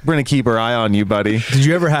 we're gonna keep our eye on you, buddy. Did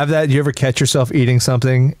you ever have that? Did you ever catch yourself eating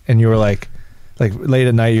something and you were like late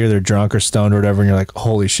at night, you're either drunk or stoned or whatever, and you're like,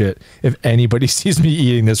 holy shit, if anybody sees me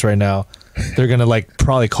eating this right now, they're gonna like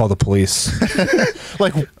probably call the police.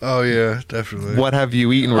 Like, oh yeah, definitely. What have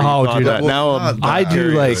you eaten? Dude, that? Now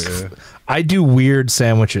I do weird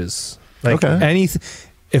sandwiches. Like anything.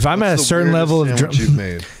 If I'm at a certain level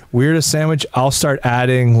of weirdest sandwich, I'll start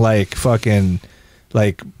adding like fucking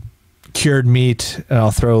like cured meat, and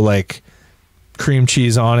I'll throw like cream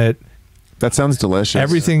cheese on it. That sounds delicious.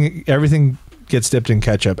 Everything gets dipped in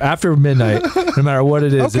ketchup after midnight. No matter what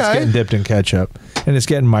it is, it's getting dipped in ketchup, and it's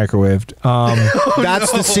getting microwaved.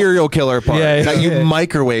 That's the serial killer part. That you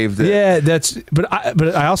microwaved it. Yeah, but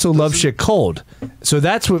I also love shit cold, so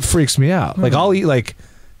that's what freaks me out. Like I'll eat like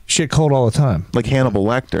shit cold all the time, like Hannibal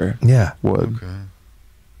Lecter. Yeah, would.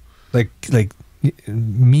 Like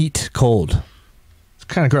meat cold.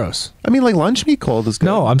 Kind of gross. I mean, like lunch meat cold is good.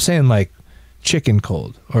 No, I'm saying like chicken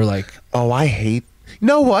cold or like. Oh, I hate. You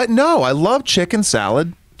know what? No, I love chicken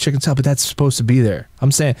salad. Chicken salad, but that's supposed to be there.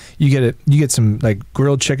 I'm saying you get it. You get some like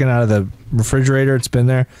grilled chicken out of the refrigerator. It's been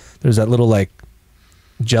there. There's that little like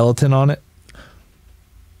gelatin on it.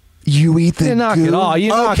 You eat the knock it off. You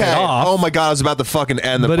knock it off. Oh my god, I was about to fucking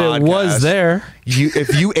end the podcast. But it was there.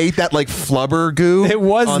 If you ate that like flubber goo, it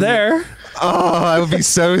was there. Oh, I would be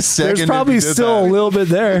so sick. There's probably still a little bit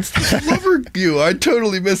there. Flubber goo. I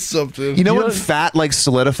totally missed something. You know when fat like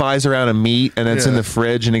solidifies around a meat and it's in the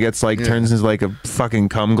fridge and it gets like turns into like a fucking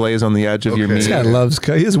cum glaze on the edge of your meat. This guy loves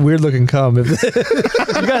cum. He has weird looking cum. You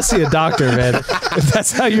gotta see a doctor, man. If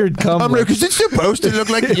that's how your cum looks. Because it's supposed to look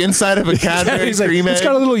like the inside of a Cadbury cream egg. It's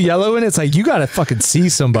got a little yellow in it. It's like you gotta fucking see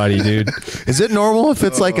somebody, dude. Is it normal if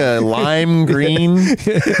it's like a lime green?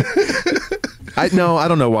 I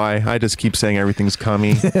don't know why. I just keep saying everything's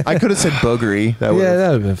cummy. I could have said boogery. That would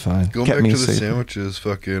have been fine. Going back to the sandwiches,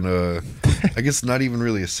 fucking I guess not even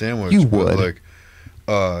really a sandwich. You but would. Like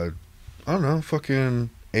I don't know,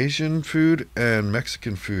 fucking Asian food and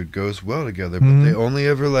Mexican food goes well together, but they only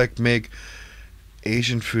ever like make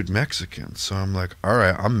Asian food Mexican. So I'm like, all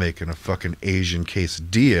right, I'm making a fucking Asian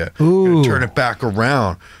quesadilla. Gonna turn it back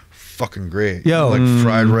around. Fucking great. Yo, like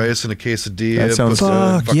fried rice and a quesadilla. That sounds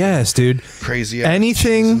fuck yes, dude. Crazy.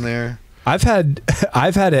 Anything in there. I've had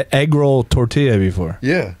an egg roll tortilla before.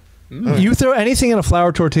 Yeah. You throw anything in a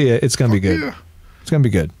flour tortilla, it's gonna be good. Yeah. It's gonna be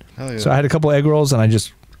good. Hell yeah. So I had a couple egg rolls and I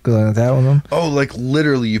just go like that with them. Oh, like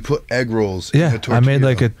literally, you put egg rolls. in a tortilla. I made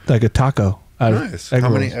like a taco. Nice. How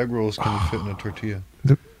many egg rolls can you fit in a tortilla?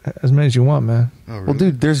 As many as you want, man. Oh, really? Well,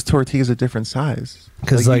 dude, there's tortillas of different size.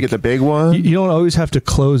 Because you get the big one. You don't always have to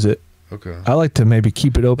close it. Okay. I like to maybe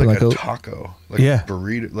keep it open like a taco. Like a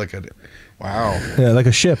burrito. Like a wow. Yeah, like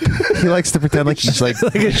a ship. He likes to pretend like he's like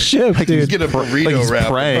like a ship, like dude. He's get a burrito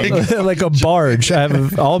wrap. Like a barge. I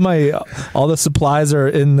have all the supplies are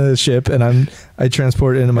in the ship, and I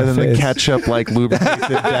transport it into my face. And then the ketchup like lubricates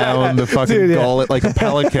it down the fucking gullet like a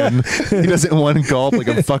pelican. He does it in one gulp like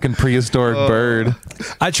a fucking prehistoric bird.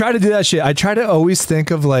 I try to do that shit. I try to always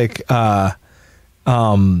think of like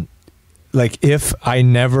if I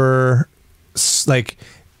never like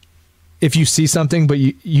if you see something but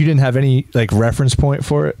you didn't have any like reference point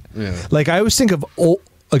for it. Yeah. Like I always think of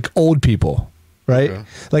old people, right? Okay.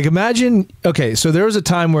 Like imagine, okay, so there was a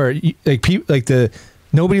time where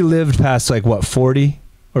nobody lived past like what 40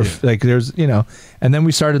 or like there's, and then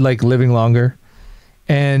we started like living longer.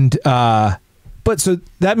 And but so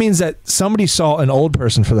that means that somebody saw an old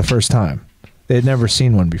person for the first time. They had never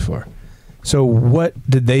seen one before. So what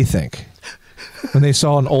did they think when they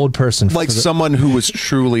saw an old person? Like someone who was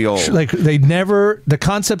truly old. Like the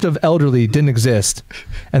concept of elderly didn't exist.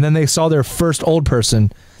 And then they saw their first old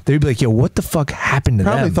person. They'd be like, yo, what the fuck happened to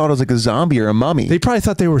them? Probably thought it was like a zombie or a mummy. They probably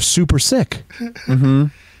thought they were super sick. Mm-hmm.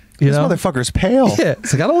 This motherfucker's pale. Yeah.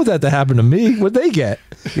 It's like, I don't want that to happen to me. What'd they get?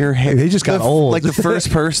 They just got old. Like the first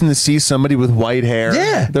person to see somebody with white hair.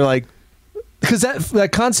 Yeah. They're like, because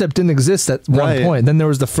that concept didn't exist at one point. Then there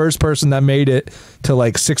was the first person that made it to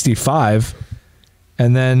like 65,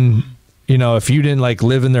 and then if you didn't like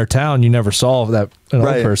live in their town, you never saw an old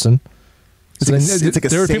person. So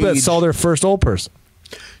there were people that saw their first old person.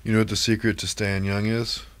 You know what the secret to staying young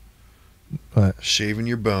is? What? Shaving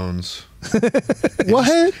your bones.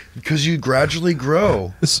 What? Because you gradually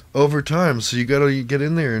grow over time, so you gotta get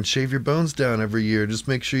in there and shave your bones down every year. Just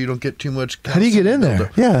make sure you don't get too much. How do you get in there?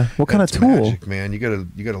 buildup. Yeah. What kind of That's tool? magic, man. You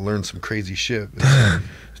gotta learn some crazy shit.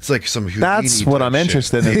 It's like some Houdini That's what type I'm shit.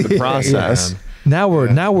 interested in, the process. man. Now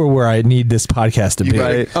we're where I need this podcast to be.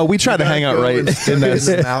 Right. Oh, we try to hang out right in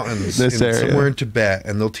the mountains, this area. somewhere in Tibet,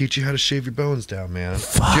 and they'll teach you how to shave your bones down, man. Did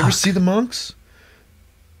you ever see the monks?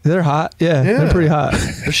 They're hot. Yeah, Yeah. they're pretty hot.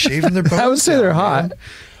 They're shaving their bones. I would say down, they're hot. man.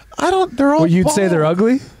 I don't. They're all. Well, you'd bald. say they're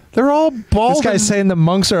ugly? They're all bald. This guy's saying the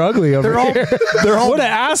monks are ugly over They're all- here. they're all- What an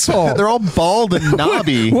asshole. They're all bald and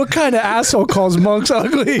knobby. What kind of asshole calls monks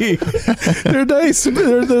ugly? They're nice.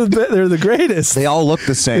 They're the greatest. They all look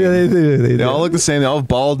the same. Yeah, they do. They all look the same. They all have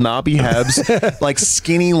bald, knobby heads, like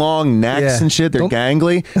skinny, long necks Yeah. and shit. They're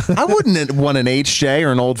gangly. I wouldn't want an HJ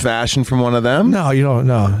or an old fashioned from one of them. No, you don't.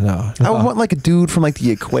 No. I would want like a dude from like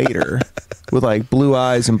the equator with like blue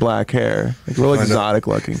eyes and black hair, like real exotic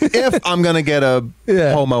looking. If I'm gonna get a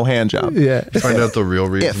homo hand job, Yeah. Find out the real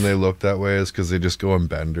reason If. they look that way is because they just go on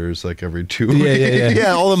benders like every 2 weeks.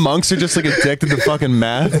 yeah. All the monks are just like addicted to fucking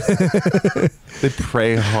meth. They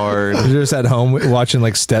pray hard. They're just at home watching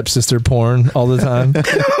like stepsister porn all the time.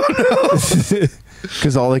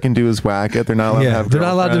 Because all they can do is whack it. They're not allowed to have they're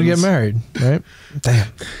not allowed to get girlfriends. married, right? Damn.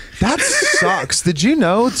 That sucks. Did you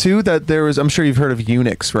know too that there was? I'm sure you've heard of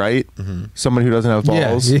eunuchs, right? Someone who doesn't have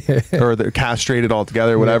balls, Yeah. or they're castrated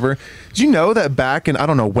altogether, or whatever. Did you know that back in, I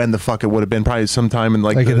don't know when the fuck it would have been, probably sometime in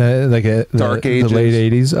like in the dark the ages.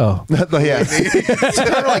 late 80s. Oh, yeah,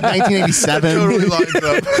 like 1987. Totally lines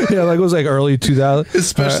up. yeah, like it was like early 2000,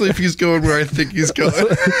 Especially if he's going where I think he's going.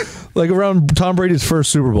 like around Tom Brady's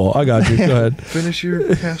first Super Bowl. I got you. Go ahead. Finish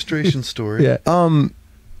your castration story. Yeah.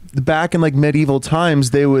 Back in like medieval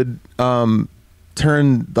times, they would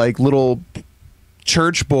turn like little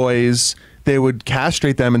church boys. They would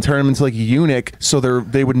castrate them and turn them into like a eunuch, so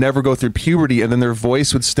they would never go through puberty, and then their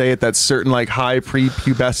voice would stay at that certain like high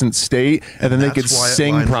prepubescent state, and then they could That's why it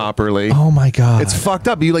sing lines up. properly. Oh my God. It's fucked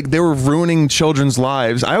up. You like they were ruining children's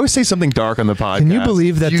lives. I always say something dark on the podcast. Can you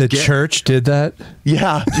believe that You the get- church did that?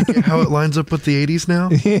 Yeah, You get how it lines up with the 80s now?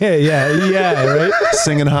 Yeah, right?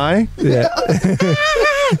 singing high, Yeah.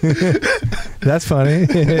 That's funny.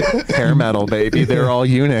 hair metal, baby. They're all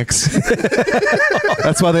eunuchs.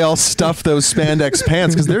 That's why they all stuff those spandex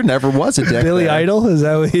pants, because there never was a dick. Billy there. Idol, is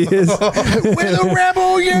that what he is? With a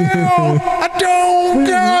rebel yell, I don't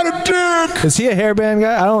got a dick. Is he a hairband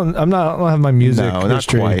guy? I don't have my music No, not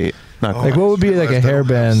history. quite. Not Like, quite. what would be like a Realized I don't have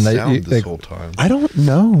hairband that sound you, this like? whole time. I don't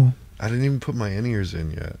know. I didn't even put my in-ears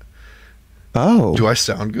in yet. Oh, Do I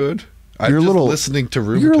sound good? I'm You're a just little- listening to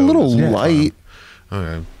room you're a tone little this whole light, time.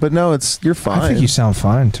 Okay. but no, you're fine. I think you sound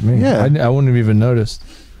fine to me. Yeah. I wouldn't have even noticed.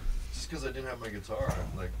 Just because I didn't have my guitar,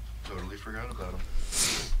 I like totally forgot about him.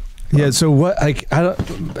 Yeah. So what? Like, I don't.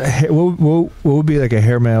 What would be like a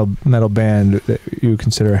hair metal band that you would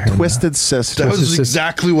consider a hair Twisted Sister That was Sister.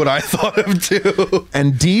 exactly what I thought of too.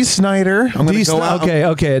 and D. Snyder. I'm gonna metal?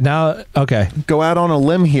 Okay. Now. Okay. go out on a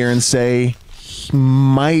limb here and say he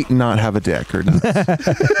might not have a dick or not.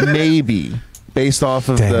 Maybe based off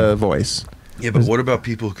of Damn. the voice. Yeah, but what about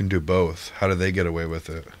people who can do both? How do they get away with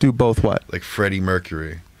it? Do both what? Like Freddie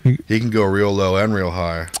Mercury. He- He can go real low and real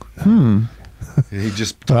high. He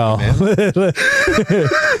just Well, man.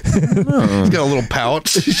 He's got a little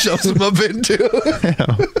pouch he shoves him up into.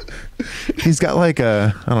 He's got like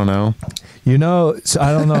a, I don't know. you know. So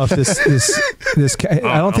I don't know if this.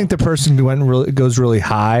 I don't think the person goes really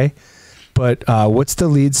high. But what's the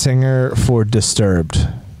lead singer for Disturbed?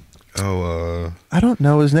 Oh, I don't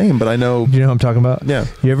know his name, but I know. Do you know who I'm talking about? Yeah.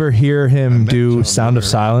 You ever hear him met do John Sound of Mayer.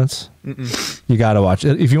 Silence? You gotta watch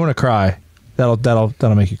it if you want to cry.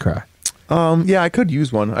 That'll make you cry, Yeah, I could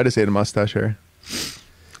use one. I just ate a mustache hair.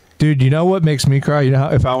 dude. You know what makes me cry? You know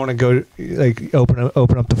how if I want to go like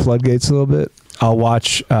open up the floodgates a little bit, I'll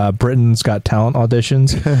watch Britain's Got Talent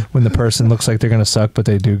auditions when the person looks like they're gonna suck but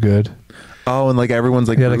they do good. Oh, and like everyone's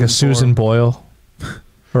like, Yeah, like a rooting for Susan him. Boyle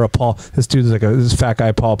or a Paul. This dude's like this fat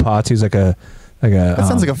guy Paul Potts. He's like a. That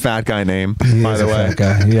sounds like a fat guy name, He by is the a way. fat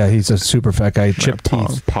guy. Yeah, he's a super fat guy. Chipped Paul-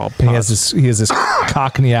 teeth. Paul And he Potts. has this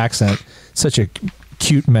Cockney accent. Such a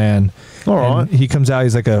cute man. All And right. he comes out.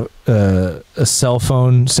 He's like a cell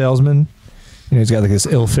phone salesman. You know, he's got like this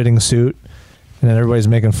ill-fitting suit, and then everybody's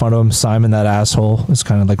making fun of him. Simon, that asshole, is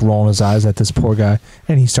kind of like rolling his eyes at this poor guy,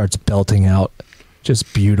 and he starts belting out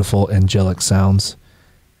just beautiful angelic sounds.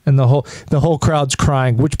 And the whole crowd's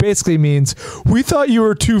crying, which basically means we thought you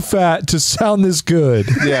were too fat to sound this good.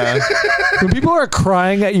 Yeah. When people are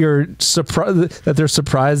crying at your that they're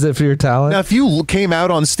surprised at your talent. Now, if you came out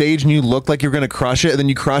on stage and you looked like you were going to crush it, and then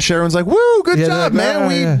you crush it, everyone's like, "Woo, good job, man!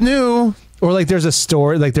 We knew." Or like there's a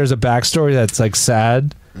story, like there's a backstory that's like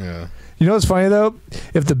sad. Yeah. You know what's funny though?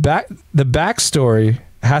 If the backstory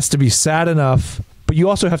has to be sad enough, but you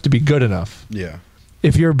also have to be good enough. Yeah.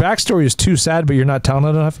 If your backstory is too sad, but you're not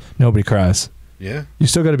talented enough, nobody cries. Yeah. You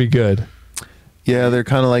still got to be good. Yeah, they're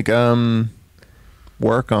kind of like,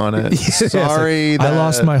 work on it. Sorry, I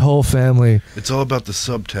lost my whole family. It's all about the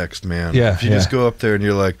subtext, man. Yeah. If you just go up there and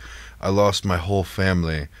you're like, I lost my whole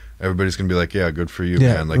family, everybody's gonna be like, yeah, good for you,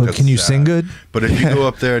 man. Like, that's can you sad. sing good? But if you go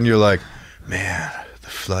up there and you're like, man, the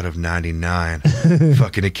flood of '99,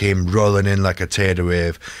 fucking it came rolling in like a tidal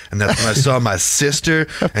wave, and that's when I saw my sister,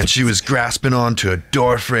 and she was grasping onto a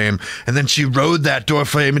door frame, and then she rode that door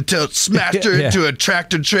frame until it smashed her into a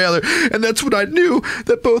tractor trailer, and that's when I knew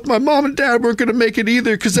that both my mom and dad weren't gonna make it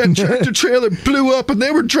either, because that tractor trailer blew up and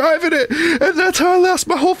they were driving it, and that's how I lost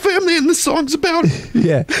my whole family, and the song's about it.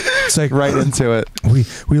 Yeah, it's like right into it.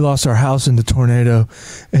 We lost our house in the tornado,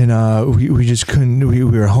 and we just couldn't. We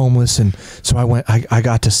were homeless, and so I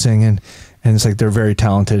got to singing, and it's like they're very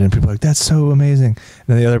talented, and people are like, that's so amazing. And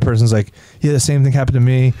then the other person's like, yeah, the same thing happened to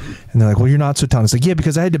me, and they're like, well, you're not so talented. It's like, yeah,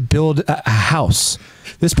 because I had to build a house.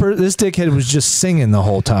 This dickhead was just singing the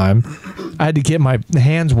whole time. I had to get my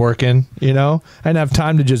hands working, you know. I didn't have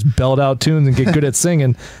time to just belt out tunes and get good at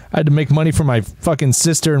singing. I had to make money for my fucking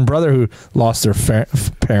sister and brother who lost their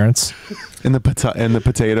parents. In the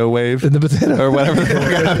potato wave. In the potato or whatever the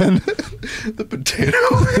fuck happened. The potato.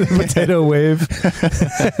 The potato wave.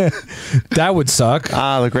 That would suck.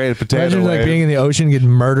 Ah, the great potato Imagine wave. like being in the ocean and getting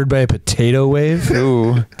murdered by a potato wave.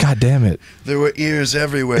 Ooh. God damn it. There were ears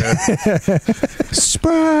everywhere.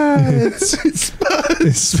 Spuds.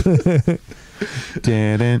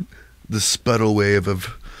 Didn't. The sputtle wave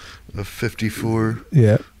of 54.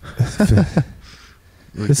 Yeah.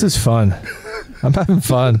 This is fun. I'm having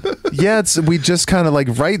fun. Yeah, we just kind of like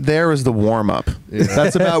right there is the warm up. Yeah.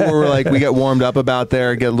 That's about where we're like we get warmed up about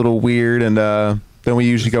there, get a little weird, and then we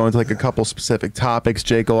usually go into like a couple specific topics.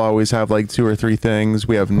 Jake will always have like 2 or 3 things.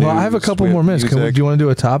 We have news. Well, I have a couple more minutes. Do you want to do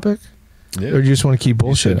a topic? Yeah. Or do you just want to keep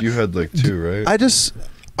bullshit? You had like 2, right?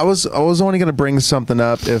 I was only going to bring something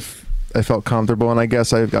up if I felt comfortable, and I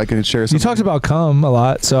guess I could share something. You talked about cum a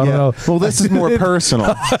lot, so I don't know. Well, this is more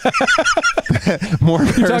personal. More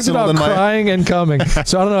personal you talked about than crying and coming,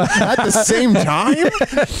 so I don't know. At the same time?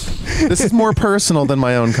 This is more personal than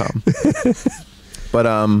my own cum. But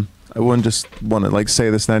I wouldn't just want to like say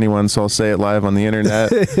this to anyone, so I'll say it live on the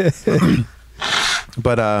internet.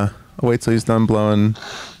 But I'll wait till he's done blowing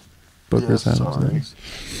Booker's out.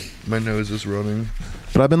 My nose is running.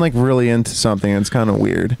 But I've been like really into something, and it's kind of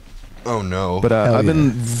weird. Oh no! But I've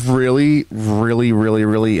been really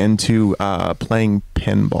into playing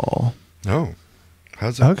pinball. Oh,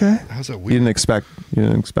 how's that? Okay. How's that weird? You didn't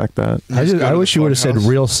expect that. I wish you would have said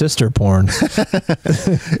real sister porn.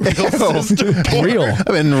 Real. I've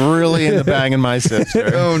been really into banging my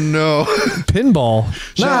sister. Oh no! Pinball.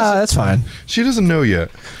 Nah, that's fine. She doesn't know yet.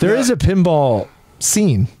 There is a pinball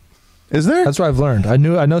scene. Is there? That's what I've learned. I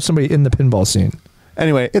know somebody in the pinball scene.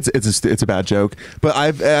 Anyway, it's a bad joke, but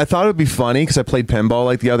I thought it would be funny because I played pinball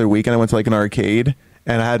like the other week, and I went to like an arcade,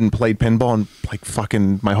 and I hadn't played pinball in like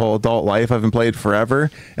fucking my whole adult life. I haven't played forever,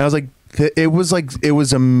 and I was like, it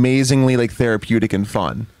was amazingly like therapeutic and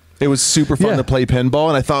fun. It was super fun to play pinball,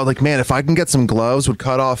 and I thought like, man, if I can get some gloves with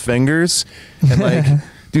cut off fingers and like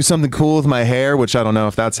do something cool with my hair, which I don't know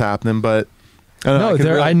if that's happening, but.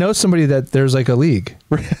 I know somebody that there's like a league.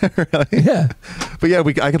 Really? Yeah. But yeah,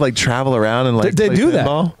 I could like travel around and like they play do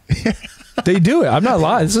pinball. That. They do it. I'm not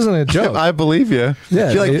lying. This isn't a joke. I believe you.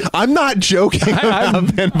 Yeah. You're like, I'm not joking about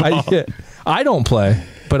pinball. I don't play,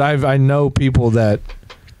 but I know people that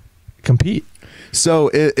compete. So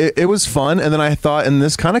it was fun, and then I thought, and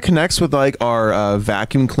this kind of connects with like our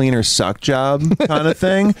vacuum cleaner suck job kind of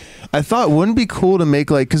thing. I thought wouldn't it be cool to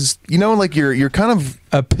make like, because you know, like you're kind of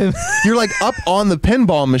you're like up on the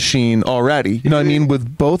pinball machine already. You know what I mean?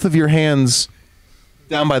 With both of your hands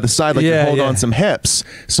down by the side, like you hold on some hips.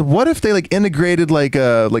 So what if they like integrated like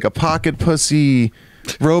a pocket pussy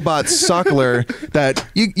robot suckler that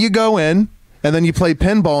you go in. And then you play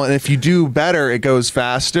pinball, and if you do better, it goes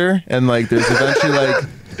faster, and like there's eventually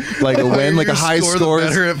like a win, like a high score. The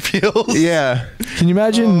better it feels. Yeah, Can you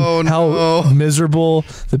imagine how miserable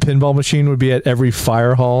the pinball machine would be at every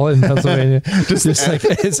fire hall in Pennsylvania? just like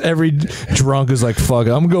it's every drunk is like, fuck,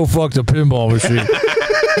 I'm gonna go fuck the pinball machine.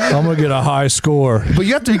 I'm gonna get a high score. But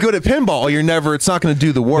you have to be good at pinball. It's not gonna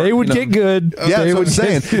do the work. They would get good. Yeah, that's what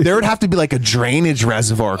I'm saying. There would have to be like a drainage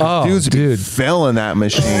reservoir. Dudes would be filling that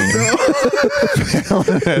machine.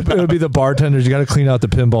 It would be the bartenders. You got to clean out the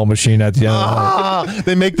pinball machine at the end of the night.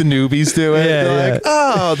 They make the newbies do it. Yeah,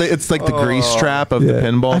 like, it's like the grease trap of the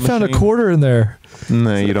pinball machine. I found a quarter in there.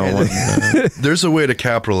 No, you don't want that. There's a way to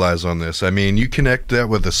capitalize on this. I mean, you connect that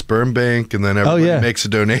with a sperm bank, and then everybody makes a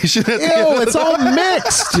donation. It's all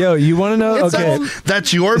mixed. Yo, you want to know?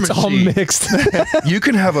 That's your machine. It's all mixed. You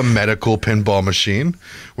can have a medical pinball machine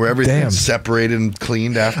where everything's separated and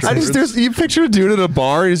cleaned afterwards. You picture a dude at a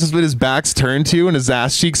bar. He's just with his back's turned to, and his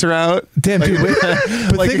ass cheeks are out. Damn, dude.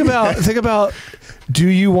 But think about. Do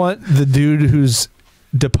you want the dude who's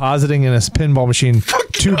depositing in a pinball machine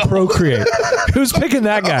to procreate? Who's picking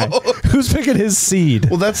that guy? Who's picking his seed?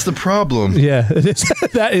 Well, that's the problem. Yeah,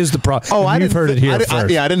 that is the problem. Oh, you've heard it here first.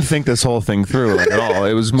 I didn't think this whole thing through at all.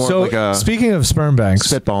 It was more like a speaking of sperm banks,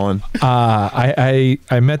 spitballing.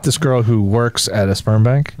 I met this girl who works at a sperm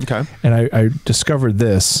bank. Okay, and I discovered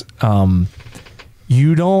this.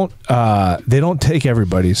 They don't take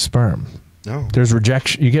everybody's sperm. No, there's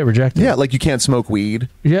rejection. You get rejected. Yeah, like you can't smoke weed.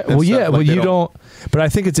 Yeah, you don't. But I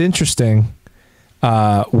think it's interesting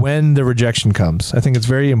when the rejection comes. I think it's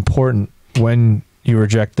very important when you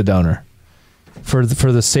reject the donor for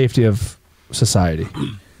the safety of society.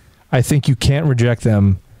 I think you can't reject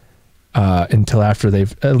them until after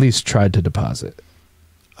they've at least tried to deposit.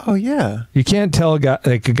 Oh yeah, you can't tell a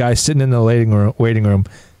guy sitting in the waiting room,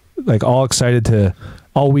 like all excited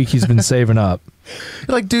all week he's been saving up.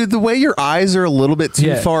 Like, dude, the way your eyes are a little bit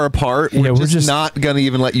too far apart, we're just not going to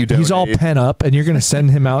even let you donate. He's all pent up, and you're going to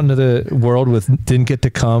send him out into the world with didn't get to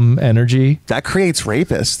come energy. That creates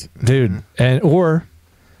rapists. Dude. Or,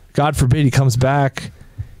 God forbid, he comes back,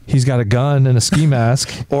 he's got a gun and a ski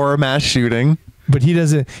mask. Or a mass shooting. But he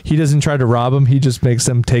doesn't try to rob them. He just makes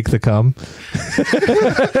them take the cum.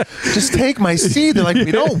 Just take my seed. They're like,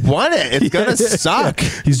 we don't want it. It's gonna suck.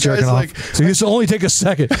 He's jerking off. So this will only take a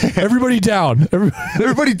second. Everybody down.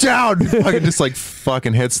 Everybody down. Fucking just like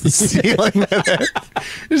fucking hits the ceiling.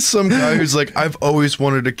 There's some guy who's like, I've always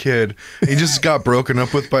wanted a kid. He just got broken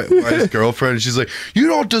up with by his girlfriend, and she's like, you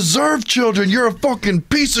don't deserve children. You're a fucking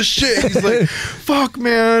piece of shit. He's like, fuck,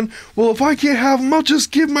 man. Well, if I can't have them, I'll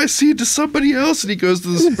just give my seed to somebody else. And he goes to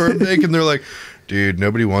the sperm bank, and they're like, dude,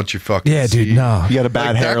 nobody wants your fucking seed. Dude, no. You got a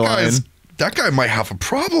bad hairline. That guy might have a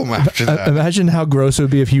problem after that. Imagine how gross it would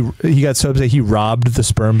be if he got so upset he robbed the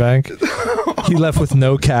sperm bank. He left with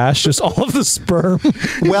no cash, just all of the sperm.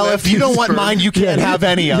 Well, if you don't want mine, you can't have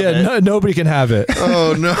any of it. Yeah, nobody can have it.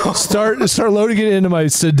 Oh no! Start loading it into my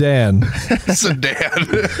sedan.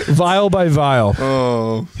 Vial by vial.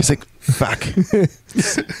 Oh, he's like, fuck.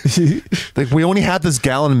 Like, we only had this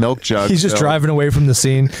gallon milk jug. He's just driving away from the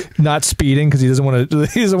scene, not speeding because he doesn't want to.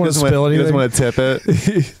 He doesn't want to spill anything. He doesn't want to tip it.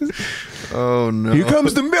 Oh no! Here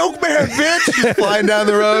comes the milkman, bitch! He's flying down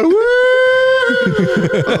the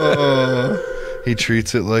road. He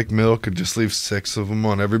treats it like milk and just leaves 6 of them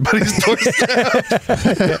on everybody's doorstep.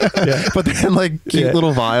 But then, like, cute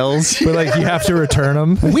little vials. But like, you have to return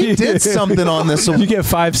them. We did something on this. You get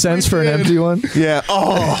 5 cents for an empty one. Yeah.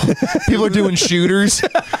 Oh, people are doing shooters.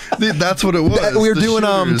 That's what it was. We were doing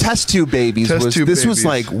test tube babies. This was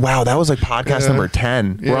like, wow, that was like podcast number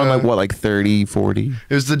 10. We're on like what, like 30, 40.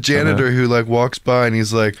 It was the janitor who like walks by and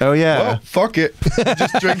he's like, oh yeah, well, fuck it. He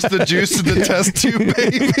just drinks the juice of the test tube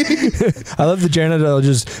baby. I love the janitor will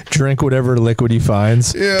just drink whatever liquid he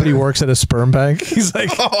finds. Yeah. But he works at a sperm bank. He's like,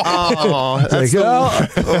 I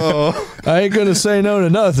ain't gonna say no to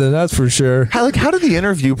nothing, that's for sure. How did the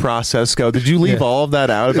interview process go? Did you leave all of that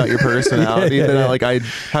out about your personality? I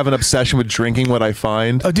have an obsession with drinking what I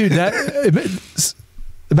find. Oh, dude,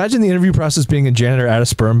 imagine the interview process being a janitor at a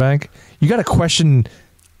sperm bank. You got to question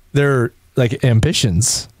their like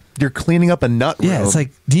ambitions. You're cleaning up a nut room. Yeah, it's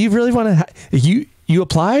like, do you really want to? You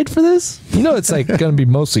applied for this? You know, it's like going to be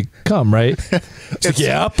mostly cum, right? It's like,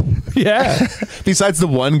 yep. Yeah. Besides the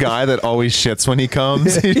one guy that always shits when he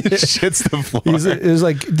comes, he just shits the floor. It was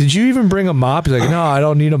like, did you even bring a mop? He's like, no, I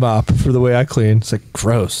don't need a mop for the way I clean. It's like,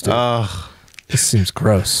 gross, dude. This seems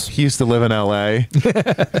gross. He used to live in LA,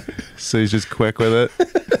 so he's just quick with it.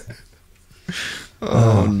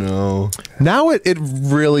 Oh no! Now it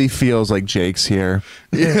really feels like Jake's here.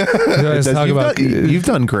 Yeah, you've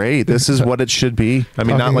done great. This is what it should be. I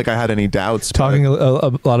mean, not like I had any doubts. Talking a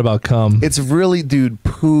lot about cum. It's really, dude,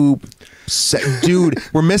 poop. Dude,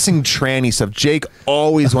 we're missing tranny stuff. Jake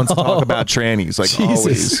always wants to talk about trannies, like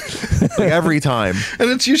always, like every time. And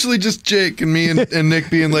it's usually just Jake and me and Nick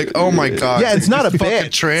being like, "Oh my god!" Yeah, it's not a bit.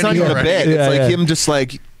 It's not even a bit. Yeah, it's like him just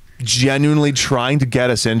like genuinely trying to get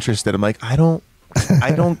us interested. I'm like, I don't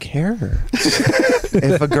care.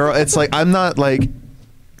 If a girl, it's like I'm not like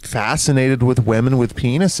fascinated with women with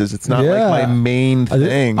penises. It's not like my main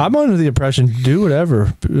thing. I'm under the impression do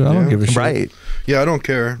whatever. I don't give a shit. Right. Yeah, I don't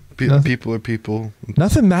care. People are people.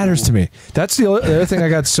 Nothing matters to me. That's the other thing I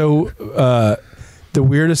got so the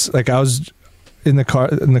weirdest. Like I was in the car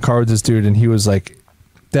with this dude, and he was like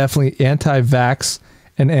definitely anti-vax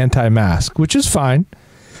and anti-mask, which is fine,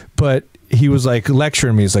 but he was like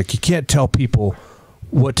lecturing me. He's like, you can't tell people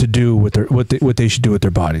what to do with their what they should do with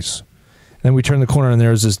their bodies. And then we turned the corner and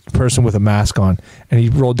there was this person with a mask on, and he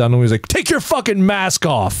rolled down and he was like, "Take your fucking mask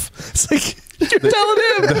off." It's like you're telling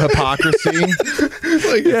him the hypocrisy.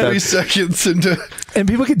 Like 30 seconds into, and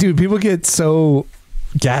people get so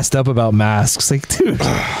gassed up about masks. Like, dude,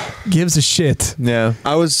 gives a shit. Yeah,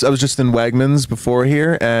 I was just in Wegmans before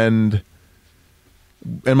here, and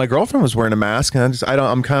my girlfriend was wearing a mask, and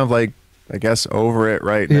I'm kind of like, I guess, over it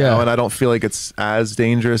right now, and I don't feel like it's as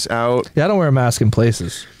dangerous out. Yeah, I don't wear a mask in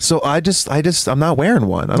places. So I'm not wearing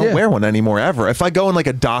one. I don't wear one anymore ever. If I go in like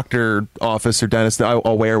a doctor office or dentist,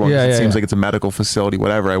 I'll wear one. It seems like it's a medical facility,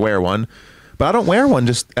 whatever. I wear one, but I don't wear one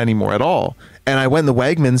just anymore at all. And I went in the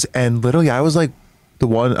Wegmans, and literally I was like the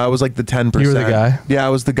 10%. You were the guy? Yeah, I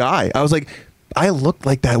was the guy. I was like, I look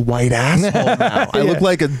like that white asshole now. I look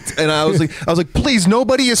like and I was like, please,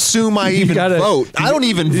 nobody assume I even vote. I don't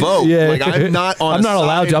even vote. Yeah, like I'm not on. I'm not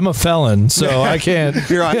allowed to. I'm a felon, so I can't.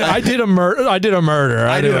 I did a murder. I did a murder.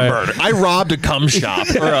 I robbed a cum shop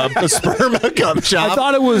or a sperm cum shop. I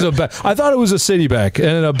thought it was a city bank. It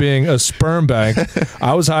ended up being a sperm bank.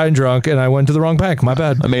 I was high and drunk, and I went to the wrong bank. My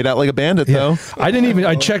bad. I made out like a bandit though. I didn't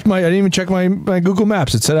even check my Google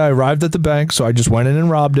Maps. It said I arrived at the bank, so I just went in and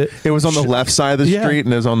robbed it. It was on the left side of the street,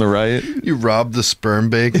 and it was on the right. You robbed the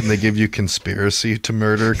sperm bank, and they give you conspiracy to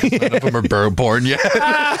murder because none of them are born yet.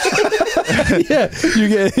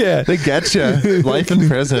 They get you life in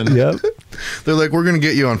prison. Yep. They're like, we're going to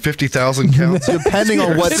get you on 50,000 counts. Depending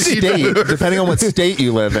on what state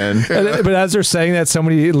you live in. But as they're saying that,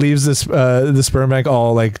 somebody leaves this the sperm bank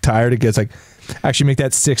all like tired. It gets like, actually make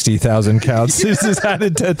that 60,000 counts. Yeah,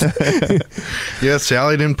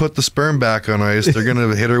 Sally didn't put the sperm back on ice. They're going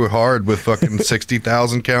to hit her hard with fucking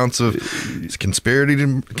 60,000 counts of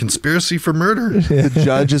conspiracy for murder. The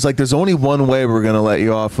judge is like, there's only one way we're going to let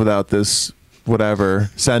you off without this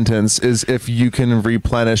whatever sentence, is if you can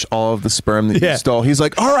replenish all of the sperm that you stole. He's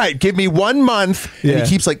like, all right, give me 1 month. And he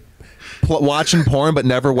keeps like watching porn but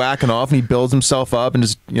never whacking off, and he builds himself up and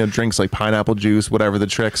just drinks like pineapple juice, whatever the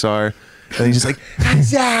tricks are. And he's just like,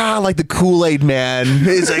 like the Kool-Aid man.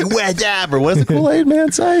 He's like, whatever. What does the Kool-Aid man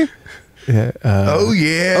say? Yeah, oh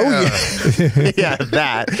yeah, yeah,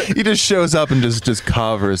 that. He just shows up and just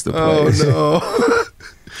covers the place. Oh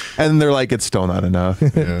no. And they're like, it's still not enough.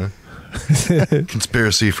 Yeah.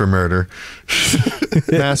 Conspiracy for murder.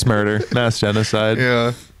 Mass murder. Mass genocide.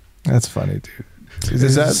 Yeah. That's funny, dude.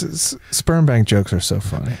 Sperm bank jokes are so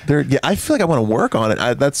funny. I feel like I want to work on it.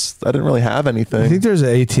 I didn't really have anything. I think there's an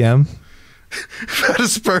ATM. At a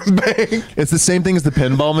sperm bank. It's the same thing as the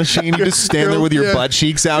pinball machine. You just stand there with your butt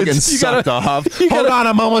cheeks out and sucked off. Hold on,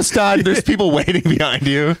 I'm almost done. There's people waiting behind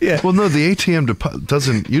you. Yeah. Well, no, the ATM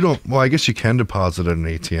doesn't. You don't. Well, I guess you can deposit at an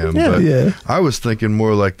ATM. But I was thinking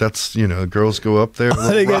more like that's girls go up there.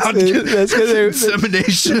 That's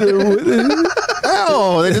insemination.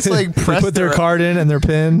 Oh, they just like put their card in and their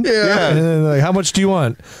pin. Yeah. And then like, how much do you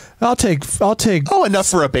want? I'll take. Oh, enough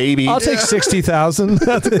for a baby. I'll take 60,000.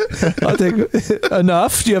 I'll take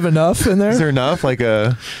enough. Do you have enough in there? Is there enough? Or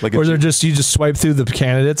is there just you just swipe through the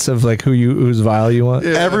candidates of like whose vial you want?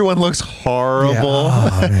 Yeah. Everyone looks horrible.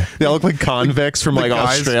 Yeah. They all look like convicts from like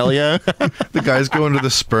Australia. The guys go into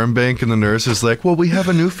the sperm bank, and the nurse is like, "Well, we have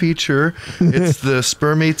a new feature. It's the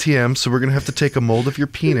sperm ATM, so we're gonna have to take a mold of your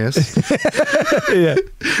penis." The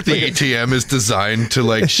ATM is designed to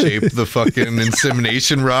like shape the fucking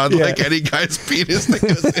insemination rod like any guy's penis that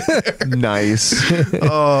goes in there. Nice.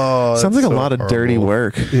 Oh, sounds like a lot of dirty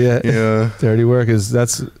work. Yeah. Dirty work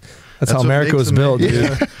that's how America was built, dude.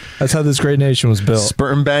 Yeah. That's how this great nation was built.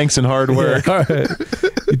 Sperm banks and hard work. Yeah, all right.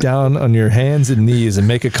 Get down on your hands and knees and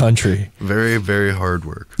make a country. Very, very hard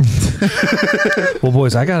work. Well,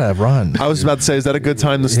 boys, I gotta run. I was about to say, is that a good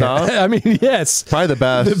time to stop? I mean, yes. Probably the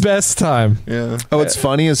best. The best time. Yeah. Oh, what's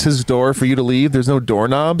funny is his door for you to leave, there's no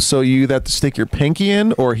doorknob, so you either have to stick your pinky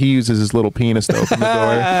in or he uses his little penis to open the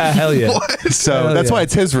door. Hell yeah. So Hell that's yeah. why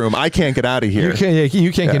it's his room. I can't get out of here.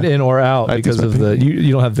 You can't get in or out I because just of the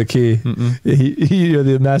you don't have the key. You're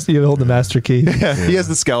the master. You hold the master key. Yeah, he has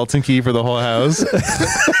the skeleton key for the whole house.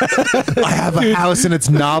 I have a house and it's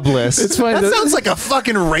knobless. It's funny That that- sounds like a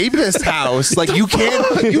fucking rapist house. Like you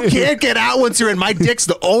can't get out once you're in. My dick's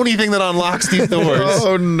the only thing that unlocks these doors.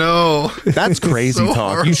 Oh no. That's crazy So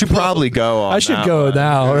talk. You should probably go. On I should that go one.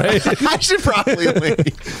 now, right? I should probably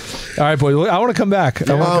leave. All right, boys. I want to come back.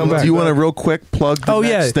 I want to come back. Do you want to real quick plug the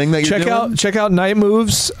next thing that you're doing? Check out Night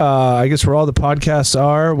Moves. I guess where all the podcasts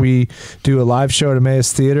are. We do a live show at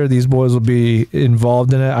Emmaus Theater. These boys will be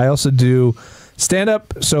involved in it. I also do stand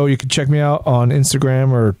up, so you can check me out on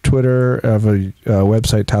Instagram or Twitter. I have a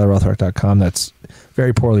website, tylerrothrock.com, that's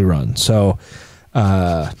very poorly run. So you're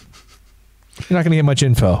not going to get much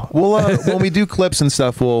info. We'll when we do clips and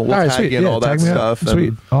stuff, we'll tag sweet. you and all that tag me out. stuff.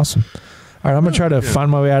 Sweet, awesome. All right, I'm gonna try to find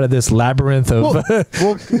my way out of this labyrinth of.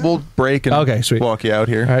 We'll break and Okay, sweet. walk you out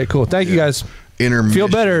here. All right, cool. Thank you guys. Intermission. Feel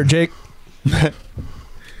better, Jake.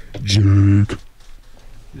 Jake.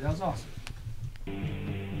 That was awesome.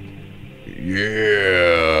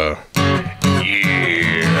 Yeah.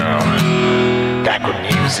 Yeah. Back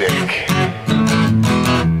with music.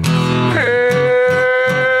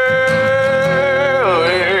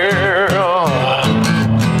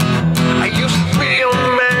 I used to be a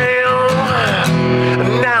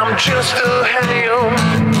man, now I'm just a ham.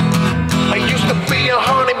 I used to be a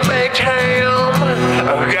honey baked ham.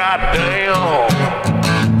 Goddamn.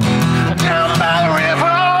 Down by the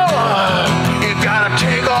river, you gotta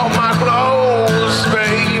take off my clothes,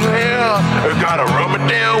 baby. You gotta rub it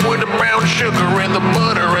down with the brown sugar and the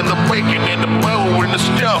butter and the bacon and the bowl and the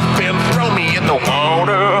stuff and throw me in the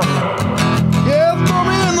water. Yeah, throw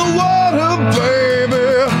me in the water, baby.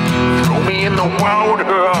 Throw me in the water.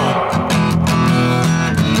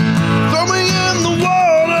 Throw me in the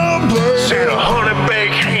water, baby. Said a honey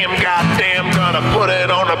baked ham, goddamn, gonna put it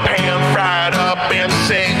on a pan, fry it up and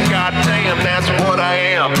say, goddamn, that's what I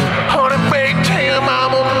am. Honey baked ham,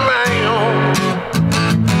 I'm a man.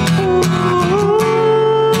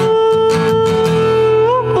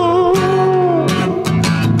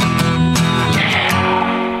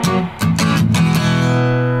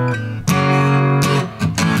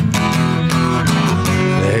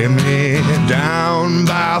 Lay me down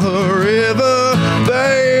by the river,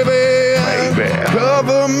 baby.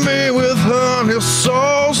 Cover me with honey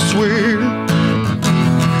so sweet.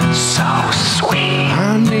 So sweet. I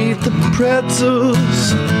need the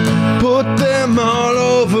pretzels, put them all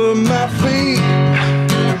over my feet.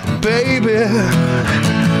 Baby,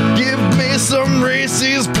 give me some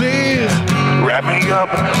Reese's, please. Wrap me up,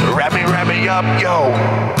 yo.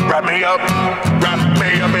 Wrap me up,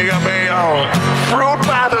 yo. Fruit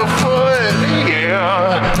by the foot,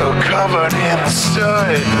 yeah. Covered in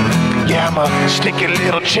soot. Yeah, I'm a sticky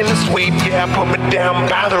little chili sweet. Yeah, put me down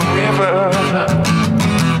by the river.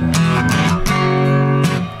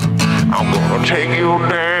 I'm gonna take you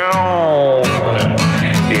down to the ground.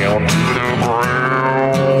 Yo,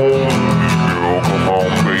 come on,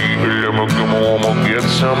 baby, come on, I'ma get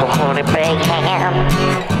some honey baked ham.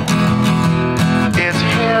 It's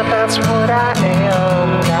ham, that's what I am,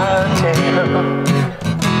 goddamn.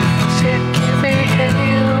 Said, give me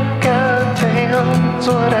ham, goddamn, that's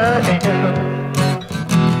what I am.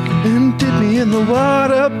 And dip me in the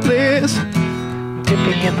water, please. Dip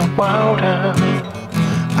me in the water.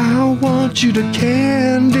 I want you to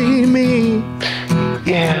candy me.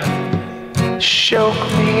 Yeah, choke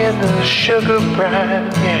me in the sugar brine,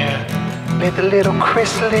 yeah. Let the little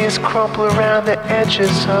crystals crumple around the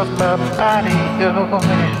edges of my body, oh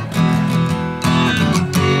yeah.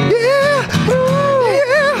 Yeah, ooh,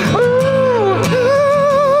 yeah, ooh,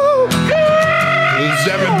 ooh. 'Cause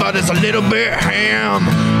everybody's a little bit ham.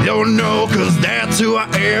 Don't know, 'cause that's who I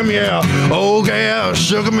am, yeah. Oh, yeah,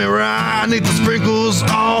 sugar me right. I need the sprinkles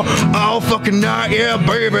all fucking night, yeah,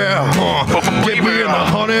 baby. Get me in the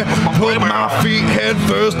honey, put my feet head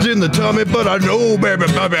first in the tummy, but I know, baby,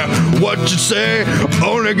 what you say?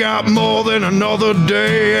 Only got more than another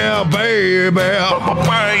day, yeah, baby. Baby, Oh,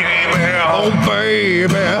 baby. oh baby,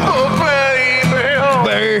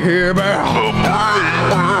 Baby. oh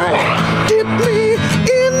Get me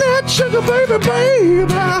in that sugar, baby,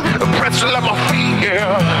 baby. a pretzel at my feet,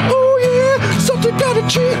 yeah. Oh, yeah, something gotta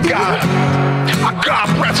cheat, I got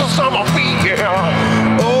pretzels on my feet,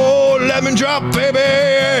 yeah. Oh, let me drop, baby.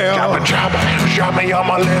 Drop me on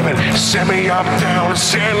my living. Send me up down,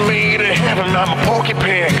 send me to heaven. I'm a porky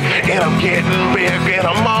pig, and I'm getting big, and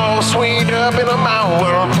I'm all sweet up, and I'm out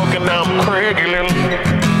where I'm fucking, I'm criggling.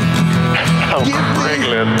 I'm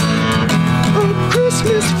criggling. A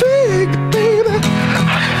Christmas fig, baby.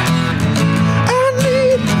 I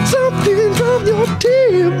need something from your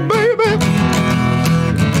team, baby.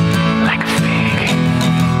 Like a fig.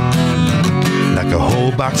 Like a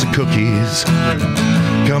whole box of cookies,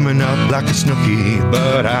 coming up like a snooky.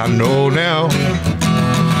 But I know now.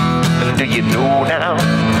 Do you know now?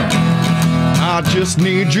 I just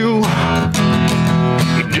need you.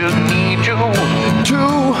 You just need you to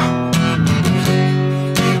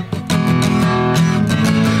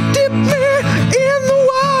dip me in the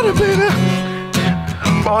water, baby.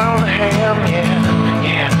 boil the ham, yeah,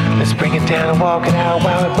 yeah. Let's bring it down and walk it out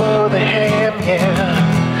while we boil the ham,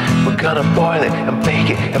 yeah. We're gonna boil it and bake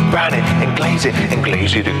it and brown it and glaze it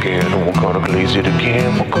again. We're gonna glaze it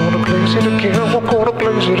again. We're gonna glaze it again. We're gonna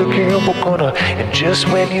glaze it again. We're gonna. And just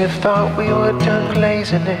when you thought we were done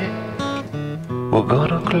glazing it, we're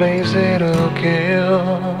gonna glaze it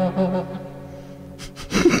again.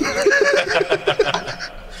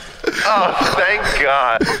 Oh, thank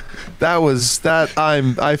God.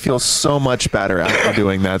 I feel so much better after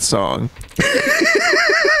doing that song.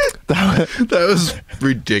 that was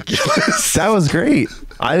ridiculous. That was great.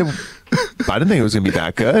 I didn't think it was gonna be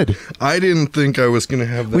that good. I didn't think I was gonna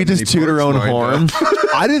have that. We just toot our own horn.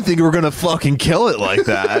 I didn't think we were gonna fucking kill it like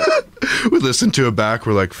that. We listened to it back.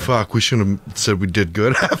 We're like, fuck, we should have said we did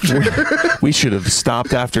good after. We should have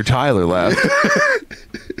stopped after Tyler left.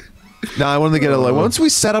 No, I wanted to get it like once we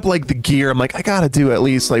set up like the gear, I'm like, I gotta do at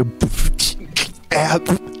least like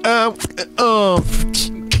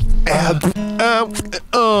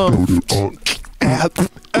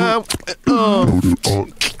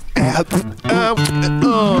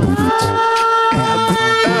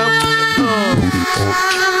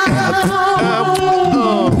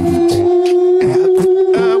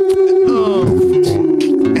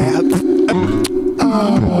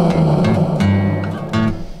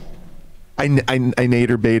I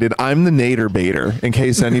nader baited. I'm the nader baiter. In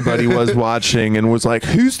case anybody was watching and was like,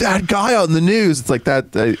 "Who's that guy on the news?" It's like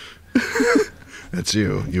that. That's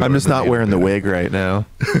you. I'm just not wearing the wig right now.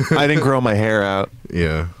 I didn't grow my hair out.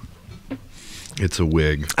 Yeah, it's a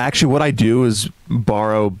wig. Actually, what I do is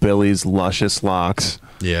borrow Billy's luscious locks.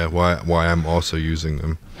 Yeah, why I'm also using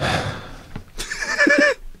them.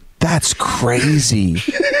 That's crazy.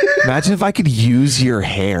 Imagine if I could use your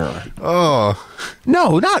hair. Oh.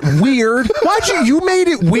 No, not weird. Why'd you made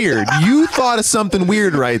it weird. You thought of something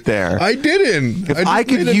weird right there. I didn't. If I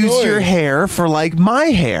could use your hair for like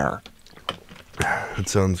my hair. It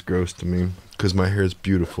sounds gross to me because my hair is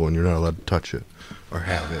beautiful and you're not allowed to touch it or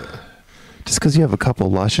have it. Just because you have a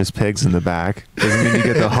couple luscious pigs in the back doesn't mean you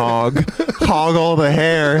get to hog all the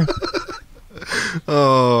hair.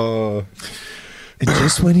 Oh. And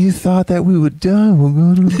just when you thought that we were done, we're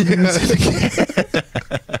going to use it again.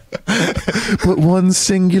 Put one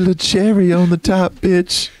singular cherry on the top,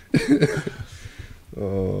 bitch.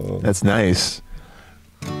 Oh. That's nice.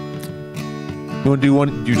 You want to do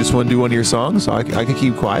one? You just want to do one of your songs? So I can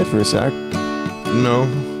keep quiet for a sec. No.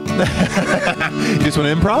 You just want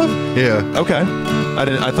to improv? Yeah. Okay.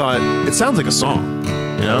 I thought it sounds like a song.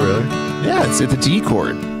 You know? Oh, really? Yeah. It's a D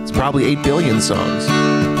chord. It's probably 8 billion songs.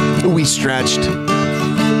 We stretched. By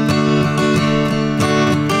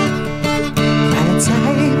the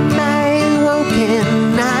time I'm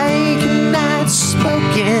woken, I cannot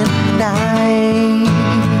spoken.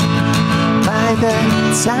 By the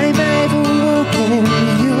time I've awoken,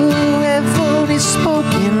 you have only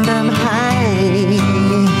spoken. I'm high,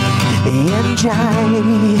 and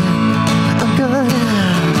I'm gonna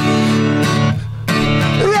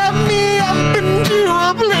wrap me up into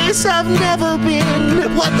a place I've never been.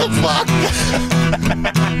 What the fuck?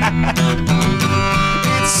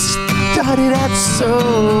 It started out so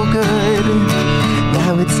good.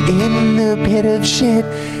 Now it's in the pit of shit,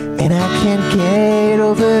 and I can't get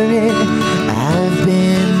over it. I've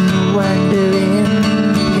been wondering,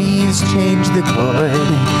 please change the chord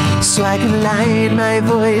so I can line my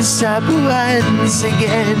voice up once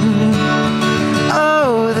again.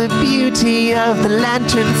 Oh, the beauty of the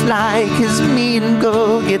lanternfly, 'cause me and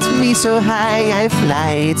go gets me so high I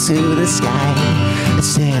fly to the sky. I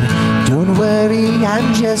said, don't worry,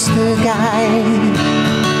 I'm just the guy.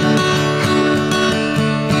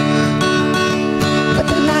 But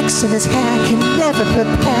the locks in his hair can never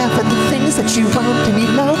prepare for the things that you want to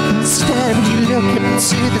elope. Instead, you look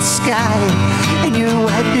into the sky and you're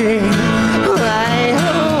wondering why,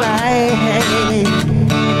 oh why.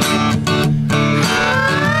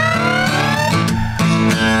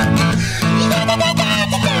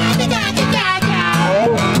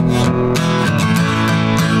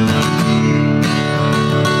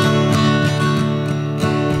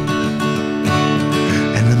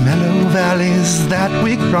 valleys that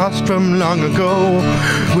we crossed from long ago.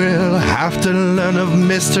 We'll have to learn of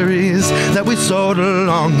mysteries that we soared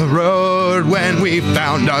along the road when we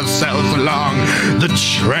found ourselves along the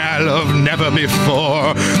trail of never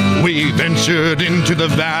before. We ventured into the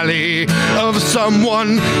valley of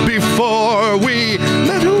someone before. We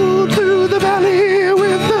meddled through the valley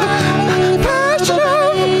with the passion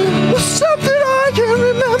was something I can't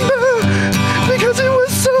remember because it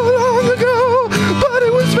was so long ago, but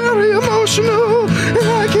it was very emotional and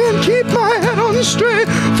I can't keep my head on straight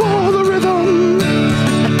for the rhythm.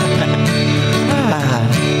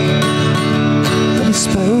 We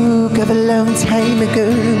spoke of a long time ago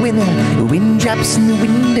when the wind drops and the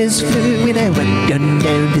windows flow, when I walked on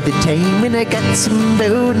down to the time when I got some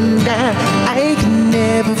road and I can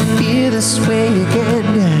never feel this way again.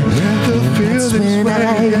 That's when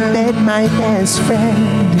I met my best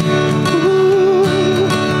friend.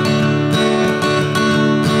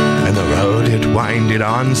 And the road it winded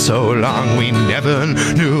on so long we never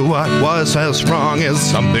knew what was as wrong as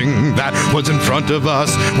something that was in front of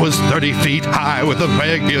us was 30 feet high with a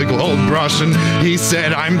big old brush, and he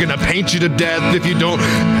said, I'm gonna paint you to death if you don't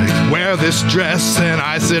wear this dress. And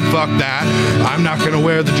I said, fuck that, I'm not gonna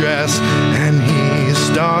wear the dress. And he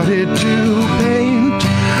started to paint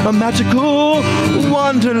a magical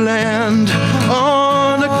wonderland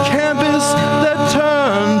on a canvas that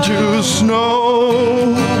turned to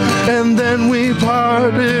snow. And then we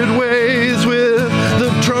parted ways with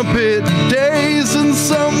the trumpet days, and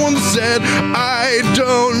someone said, I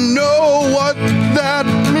don't know what that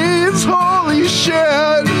means, holy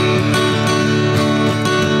shit.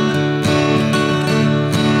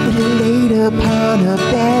 Laid upon a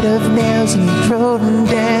bed of nails and he thrown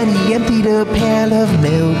down, he emptied a pail of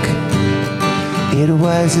milk. It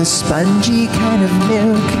was a spongy kind of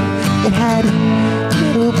milk. It had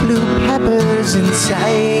little blue peppers inside.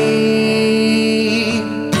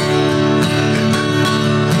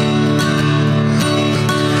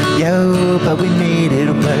 Yo, but we made it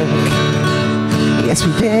work. Yes,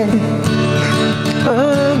 we did. Oh,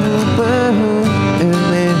 oh, oh, oh,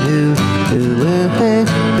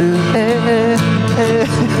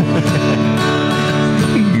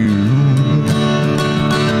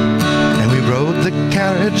 And we rode the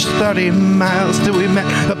carriage 30 miles till we met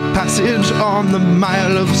a passage on the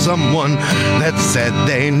mile of someone that said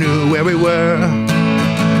they knew where we were,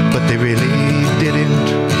 but they really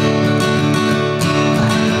didn't.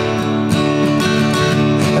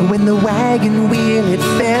 When the wagon wheel it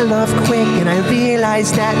fell off quick and I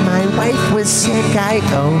realized that my wife was sick, I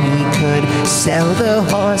only could sell the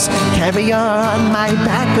horse, carry her on my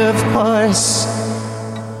back of course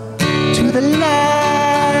to the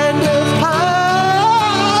land of honey.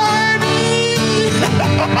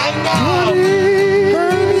 Honey.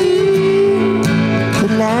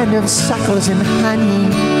 The land of suckles and honey.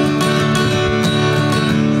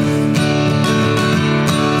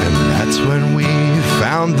 When we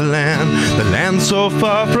found the land so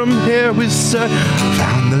far from here we said,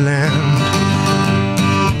 found the land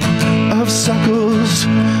of suckles,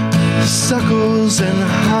 suckles and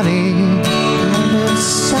honey. Land of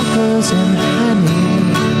suckles and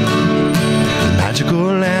honey. Magical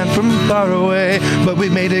land from far away, but we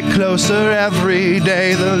made it closer every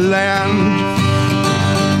day. The land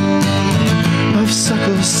of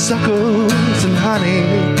suckles, suckles and honey.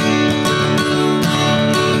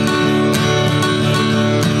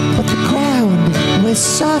 Was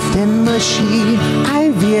soft and mushy.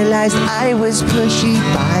 I realized I was pushy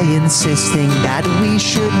by insisting that we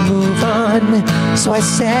should move on. So I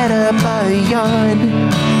set up a yawn.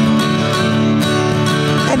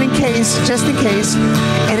 And just in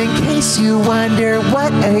case you wonder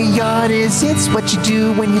what a yawn is, it's what you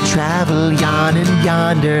do when you travel yon and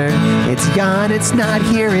yonder. It's yawn, it's not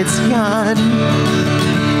here, it's yawn.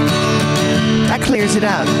 That clears it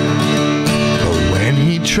up. When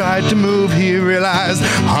he tried to move, he realized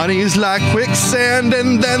honey's like quicksand,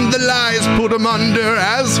 and then the lies put him under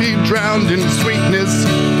as he drowned in sweetness.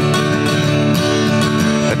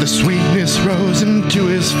 And the sweetness rose into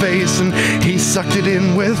his face, and he sucked it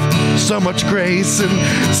in with so much grace. And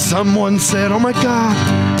someone said, oh my God,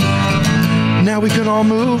 now we can all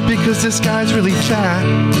move because this guy's really fat.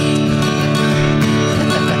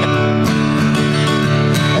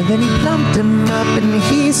 And then he plumped him up and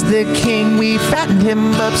he's the king. We fattened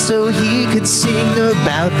him up so he could sing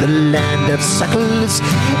about the land of suckles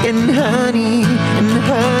and honey and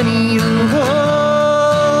honey. Oh.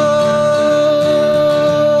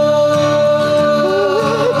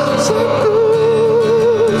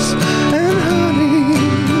 Suckles and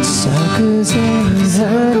honey. Suckles and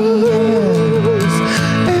honey.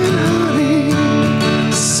 And honey.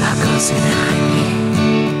 Suckles and honey.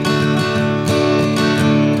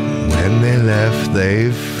 When they left,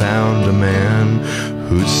 they found a man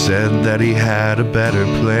who said that he had a better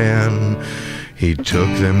plan. He took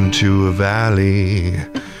them to a valley,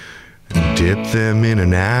 dipped them in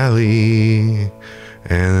an alley,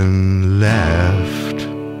 and left.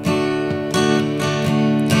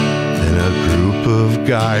 Then a group of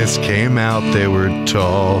guys came out, they were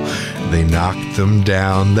tall. They knocked them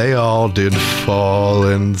down, they all did fall,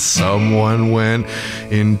 and someone went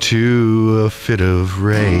into a fit of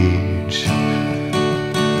rage.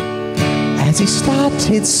 As he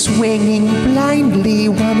started swinging blindly,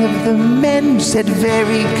 one of the men said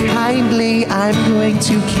very kindly, I'm going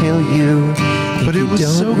to kill you. But it was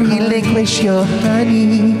so Don't relinquish your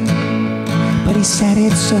honey. But he said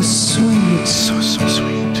it's so sweet. So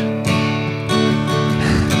sweet.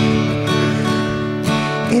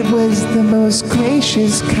 It was the most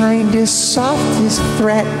gracious, kindest, softest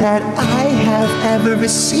threat that I have ever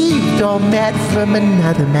received or met from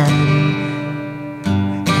another man.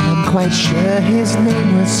 And I'm quite sure his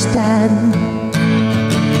name was Stan.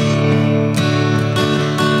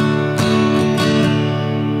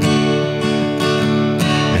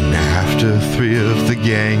 And after 3 of the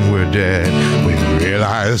gang were dead, we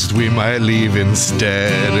realized we might leave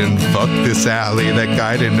instead and fuck this alley. That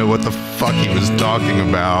guy didn't know what the fuck he was talking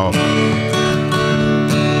about.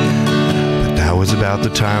 But that was about the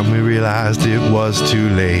time we realized it was too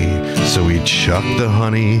late. So we chucked the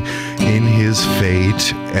honey in his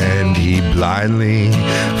fate, and he blindly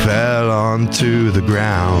fell onto the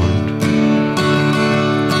ground,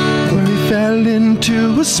 where he fell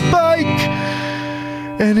into a spike,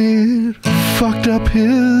 and it fucked up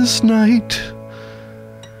his night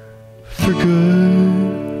for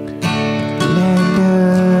good. Land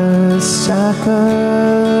of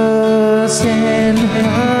suckers and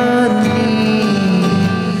honey.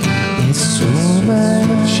 There's so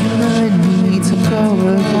much honey to go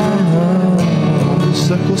around.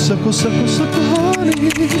 Suckle, suckle, suckle, suckle,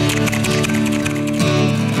 honey.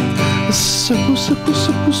 Suckle, suckle,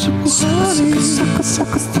 suckle, suckle, honey. Suckle,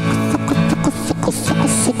 suckle, suckle, suckle, suckle, suckle, suckle,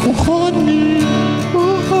 suckle, honey.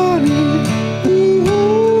 Oh, honey.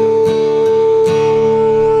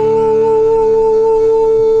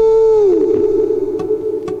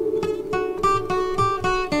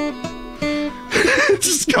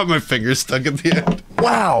 Just got my finger stuck at the end.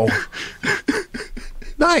 Wow.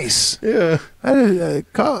 Nice. Yeah. I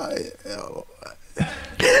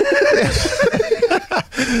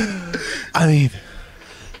mean,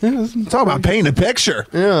 talk about painting a picture.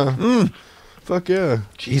 Yeah. Fuck yeah.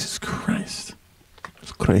 Jesus Christ.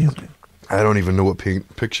 It's crazy. I don't even know what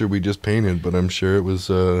picture we just painted, but I'm sure it was.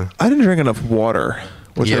 I didn't drink enough water,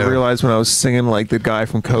 which I realized when I was singing like the guy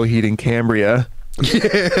from Coheed and Cambria.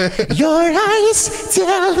 Your eyes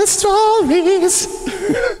tell the stories.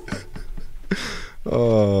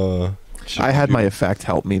 I had my effect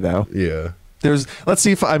help me though. Yeah. Let's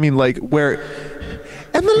see if where.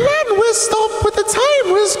 And the land was stopped, but the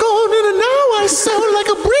time was gone, and now I sound like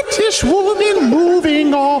a British woman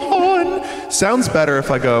moving on. Sounds better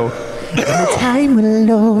if I go. The time will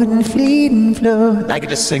alone fleet and flow. I could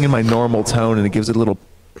just sing in my normal tone, and it gives it a little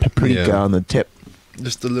paprika on the tip.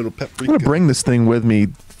 Just a little paprika. I'm gonna bring this thing with me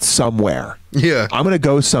somewhere. Yeah. I'm gonna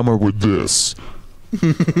go somewhere with this.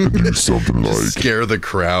 Do something like Scare the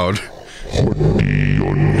crowd. honey,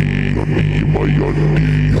 honey, honey, my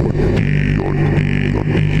honey, honey, honey,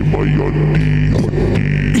 honey, my honey, honey,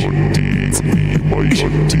 honey, honey, my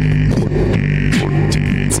honey, honey,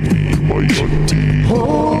 honey, my honey.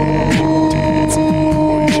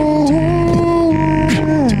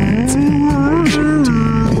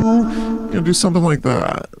 Gonna do something like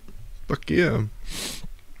that. Fuck yeah.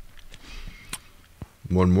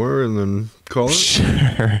 One more and then call it?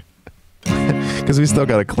 Sure. Because we still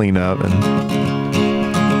gotta clean up and.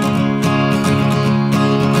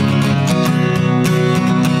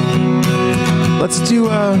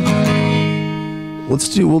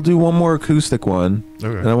 We'll do one more acoustic one.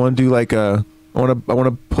 Okay. And I want to do like I want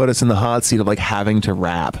to put us in the hot seat of like having to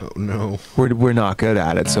rap. Oh no. We're not good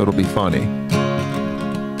at it, so it'll be funny.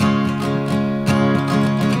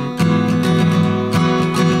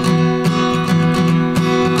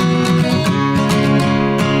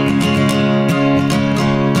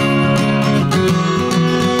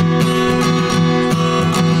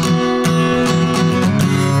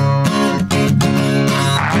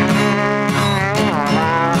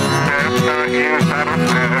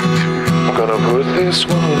 I'm gonna put this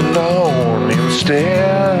one on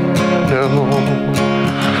instead. No,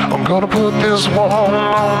 I'm gonna put this one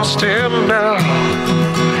on stem now.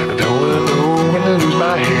 Don't know when to lose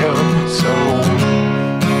my hand. So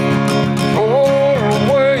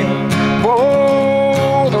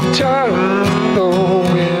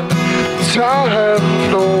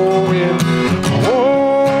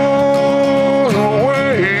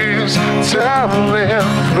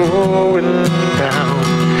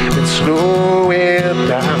slow it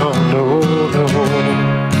down, no, no.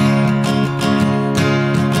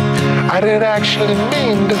 I didn't actually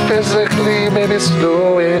mean to physically maybe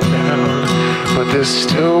slow it down, but this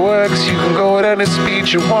still works. You can go at any speed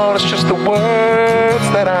you want, it's just the words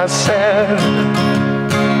that I said.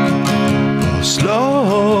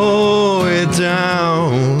 Slow it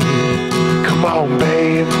down. Come on,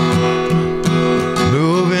 babe.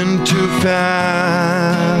 Moving too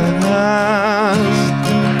fast.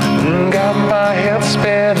 Got my head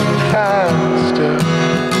spinning faster.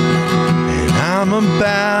 And I'm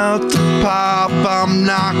about to pop, I'm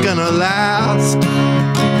not gonna last.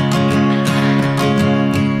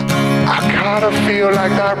 I kinda feel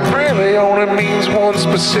like that really only means one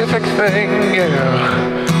specific thing, yeah.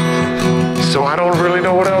 So I don't really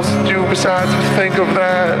know what else to do besides to think of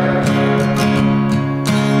that.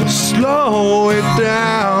 Slow it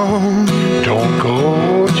down. Don't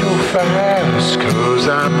go too fast, 'cause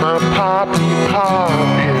I'm a poppy pop,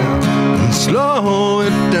 yeah. Slow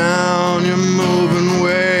it down, you're moving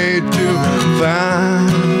way too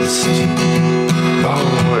fast. Oh,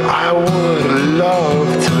 I would love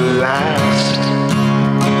to last.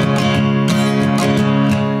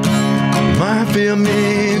 You might feel me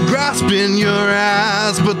grasping your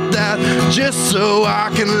ass, but that's just so I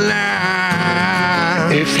can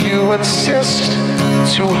laugh. If you insist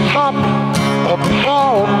to hop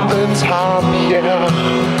upon the top, yeah,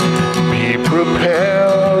 be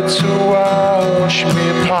prepared to watch me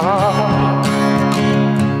pop.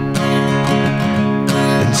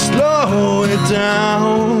 And slow it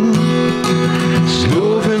down, it's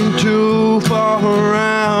moving too far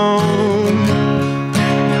around.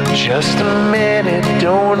 Just a minute,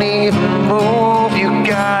 don't even move. You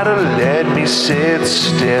gotta let me sit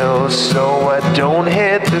still so I don't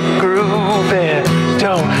hit the groove. And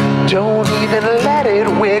don't even let it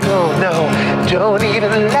wiggle. No, don't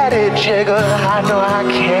even let it jiggle. I know I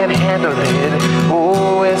can't handle it.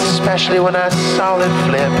 Oh, especially when I saw it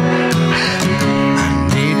flip.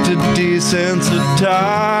 Need to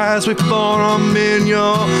desensitize before I'm in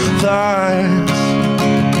your thighs.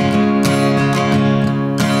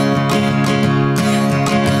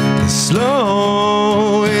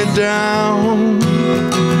 Slow it down,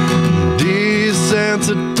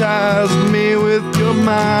 desensitize me with your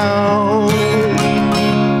mouth.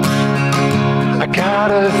 I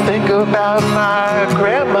gotta think about my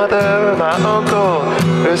grandmother or my uncle.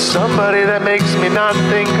 There's somebody that makes me not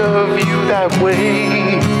think of you that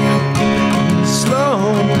way. Slow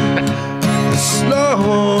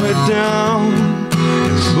it down.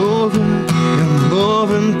 You're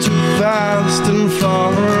moving too fast and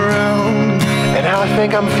far around. And I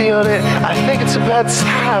think I'm feeling it. I think it's about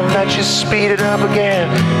time that you speed it up again.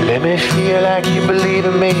 Let me feel like you believe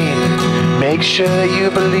in me. Make sure you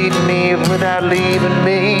believe in me without leaving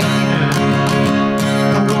me.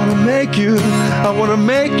 I wanna make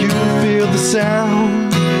you feel the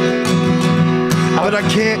sound. But I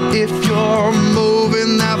can't if you're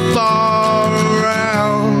moving that far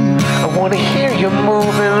around. I wanna hear you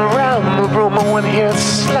moving around the room. I wanna hear it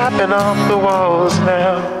slapping off the walls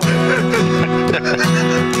now.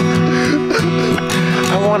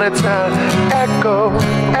 I want it to echo,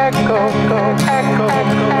 echo, go, echo,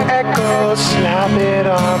 echo, slap it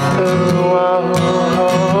off the wall.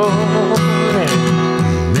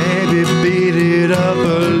 Maybe beat it up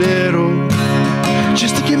a little,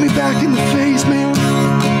 just to get me back in the face, man.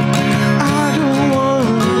 I don't want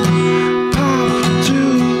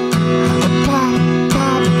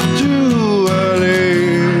pop too early.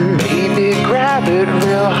 Baby, grab it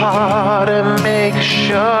real hard and make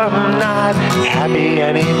sure I'm not happy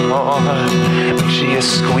anymore. Make sure you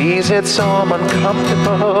squeeze it so I'm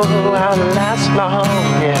uncomfortable. I'll last long,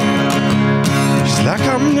 yeah. It's like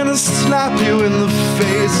I'm gonna slap you in the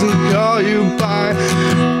face and call you by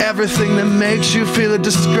everything that makes you feel a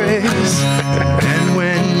disgrace. And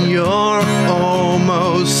when you're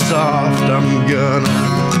almost soft, I'm gonna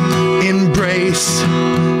embrace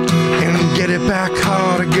and get it back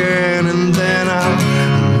hard again. And then I'll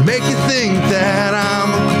make you think that I'm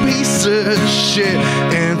a piece of shit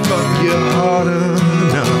and fuck you hard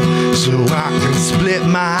enough so I can split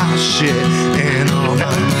my shit and all my.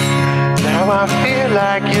 Now I feel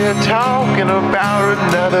like you're talking about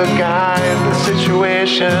another guy in the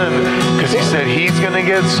situation. Cause he said he's gonna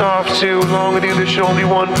get soft too. Along with you, there's only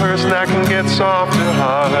one person that can get soft and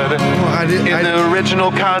hard. In the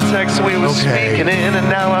original context we were speaking in. And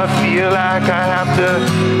now I feel like I have to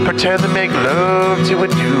pretend to make love to a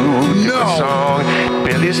dude. No. Song.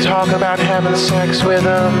 Billy's talking about having sex with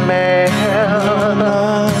a man.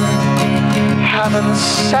 having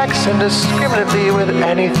sex indiscriminately with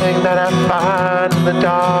anything that I find in the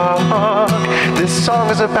dark. This song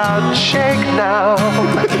is about Jake now.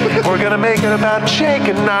 We're gonna make it about Jake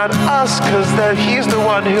and not us, cause that he's the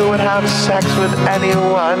one who would have sex with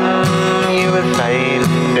anyone you would find.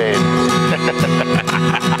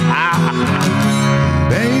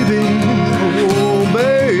 Baby, oh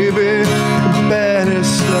baby, better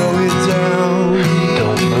slow it down.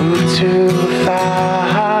 Don't move too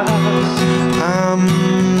fast. I'm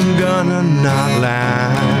gonna not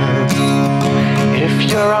last. If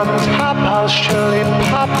you're on top, I'll surely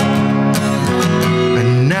pop.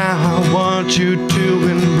 And now I want you to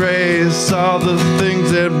embrace all the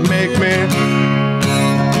things that make me.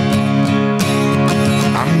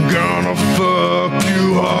 I'm gonna fuck you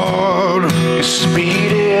hard.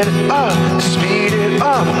 Speed it up, speed it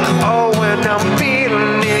up. Oh, when I'm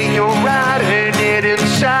feeling it, you're riding it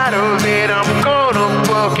inside of it. I'm gonna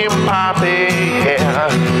fucking pop it,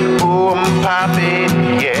 yeah. Ooh, I'm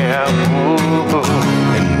popping, yeah. Ooh.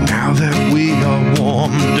 And now that we are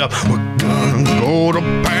warmed up, we're gonna go to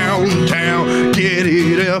Pound Town. Get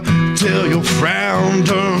it up till your frown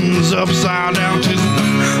turns upside down. Just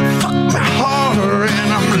fuck me harder,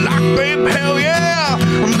 and I'm like, babe, hell yeah.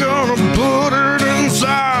 I'm gonna put it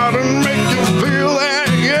inside and make you feel that,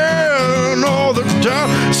 yeah. And all the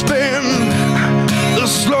time spend the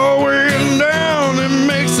slowing down. It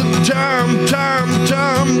makes the time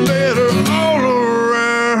better all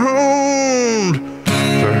around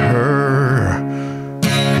for her.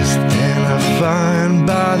 Cause then I find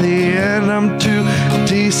by the end I'm too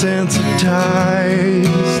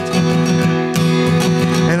desensitized,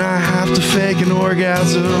 and I have to fake an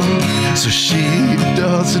orgasm so she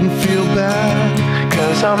doesn't feel bad.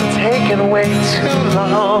 Cause I'm taking way too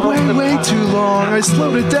long. Way too long. I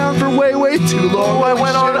slowed it down for way too long. Oh, I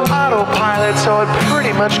went on autopilot, so it'd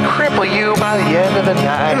pretty much cripple you by the end of the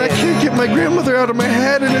night. And I can't get my grandmother out of my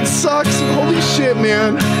head, and it sucks. Holy shit,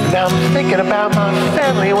 man. Now I'm thinking about my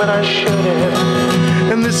family when I shouldn't.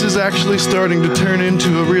 And this is actually starting to turn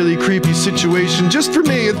into a really creepy situation just for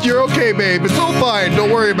me. If you're okay, babe, it's all fine. Don't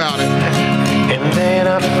worry about it. And then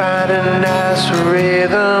I find a nice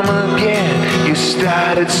rhythm again. You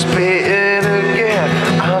started spitting again.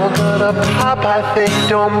 I'm gonna pop, I think.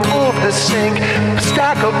 Don't move the sink.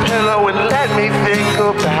 Stack a pillow and let me think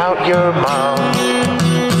about your mom.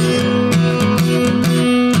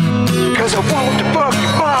 Cause I want to fuck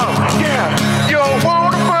your mom, yeah. You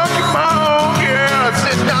want to fuck your mom, yeah.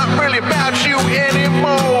 It's not really about you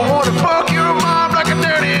anymore. Want to fuck your mom like a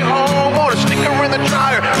dirty hole. Want to stick her in the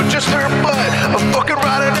dryer with just her butt. I'm fucking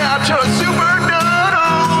riding out to a super nut,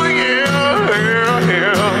 oh yeah,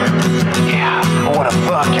 yeah. Yeah, I want to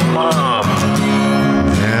fuck your mom.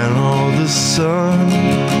 And all the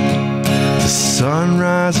sun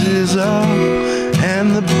rises up,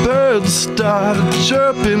 and the birds started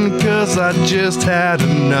chirping, cause I just had a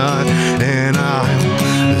nut. And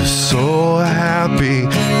I'm so happy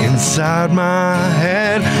inside my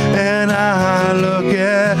head, and I look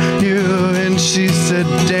at you, and she said,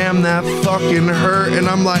 damn, that fucking hurt. And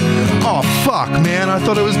I'm like, oh fuck, man, I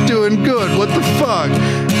thought I was doing good, what the fuck?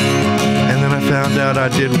 And then I found out I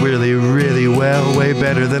did really well, way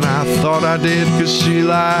better than I thought I did, cause she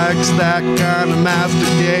likes that kind of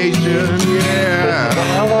mastication, yeah.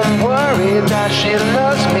 Now I'm worried that she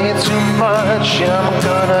loves me too much, and I'm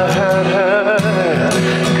gonna hurt her.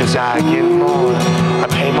 Cause I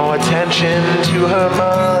pay more attention to her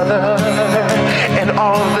mother. And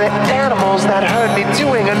all the animals that heard me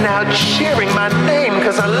doing are now cheering my name,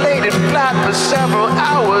 cause I laid it flat for several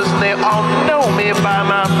hours, and they all know me by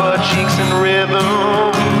my butt cheeks and rhythm.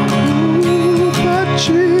 Ooh, butt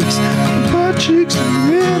cheeks and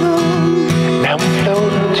rhythm. Now I'm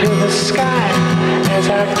floating to the sky as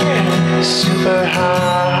I get super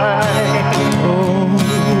high. Oh,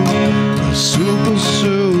 super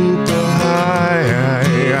high.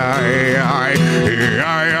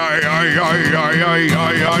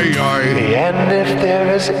 And if there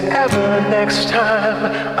is ever next time,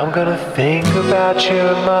 I'm gonna think about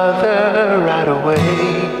your mother right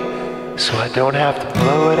away, so I don't have to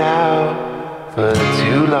blow it out for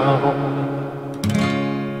too long.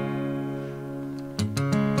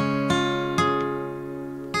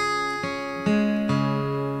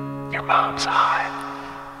 Your mom's hot.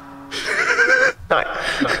 Not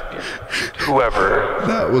whoever.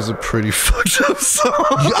 That was a pretty fucked up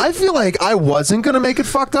song. I feel like I wasn't gonna make it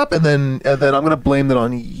fucked up, and then I'm gonna blame it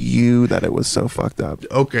on you that it was so fucked up.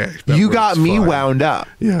 Okay, You got me fine. wound up.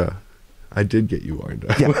 Yeah, I did get you wound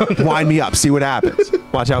up. Yeah, wind me up. See what happens.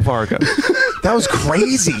 Watch how far it goes. That was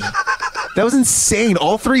crazy. That was insane.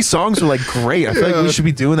 All three songs were like great. I feel like we should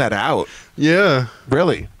be doing that out. Yeah.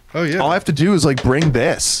 Really? Oh yeah. All I have to do is like bring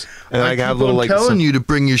this, and I got a little like. telling you to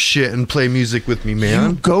bring your shit and play music with me, man.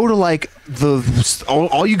 You go to like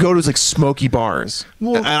all you go to is like smoky bars.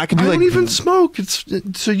 Well, and I can do don't even smoke. It's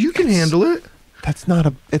so you can handle it. That's not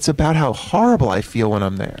a. It's about how horrible I feel when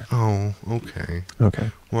I'm there. Oh, okay.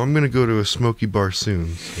 Okay. Well, I'm gonna go to a smoky bar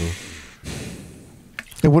soon. So.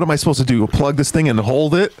 And what am I supposed to do? Plug this thing and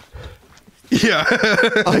hold it? Yeah.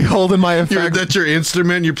 Like holding my effect. That's your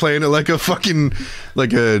instrument. You're playing it like a fucking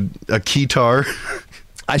like a guitar.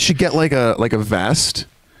 I should get like a vest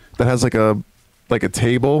that has like a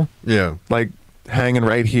table. Yeah. Like hanging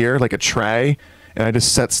right here, like a tray, and I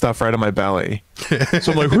just set stuff right on my belly.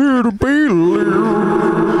 So I'm like, here to be.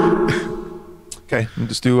 Okay,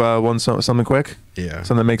 just do something quick. Yeah.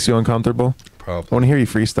 Something that makes you uncomfortable. Probably. I want to hear you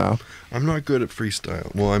freestyle. I'm not good at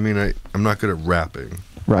freestyle. Well, I mean, I'm not good at rapping.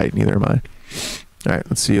 Right. Neither am I. All right.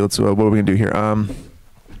 Let's see. What are we gonna do here?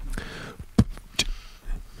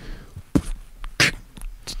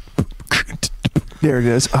 There it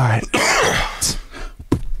is. All right.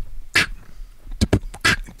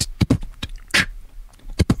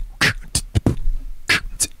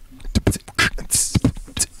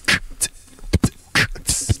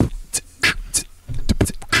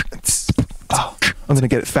 Oh, I'm gonna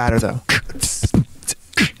get it fatter though.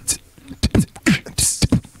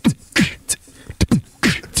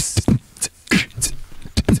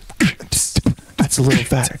 That's a little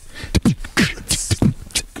fatter.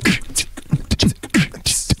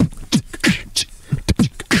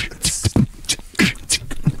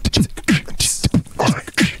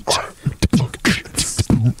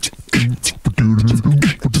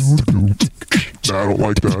 I don't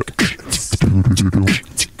like that.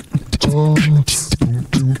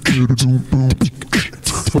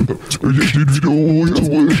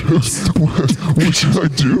 What should I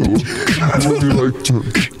do? What do you like?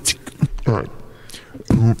 All right.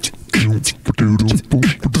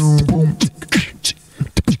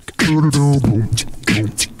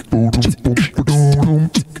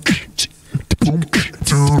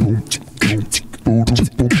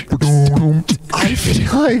 I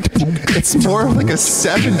feel like it's more of like a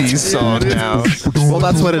 70s song now. Well,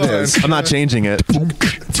 that's what it is. I'm not changing it.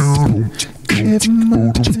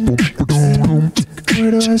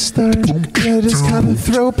 Where do I start? Yeah, just kind of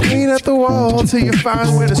throw paint at the wall till you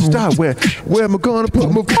find where to start. Where am I gonna put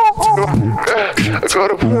my?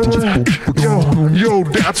 Yo,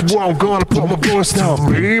 that's where I'm gonna put my voice now,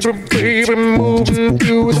 baby, moving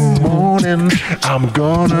through the morning. I'm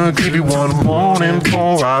gonna give you one morning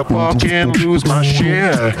before I fucking lose my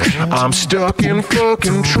shit. I'm stuck in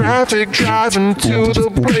fucking traffic, driving to the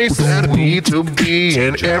place that I need to be,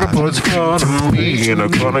 and everybody's in front of me, and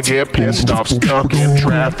I'm gonna get pissed off, stuck in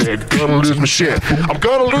traffic, gonna lose my shit. I'm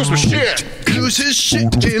gonna lose my shit. Lose his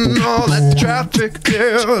shit in all that traffic,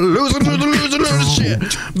 yeah. Losing shit,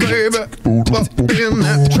 baby. Up in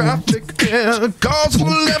that traffic, yeah. Cars to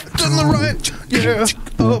the left and the right, yeah.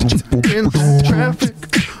 Up in that traffic.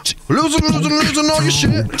 Losing all your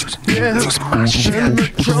shit, yeah. And the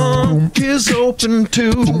trunk is open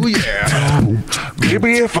too, yeah.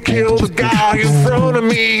 Maybe if I kill the guy in front of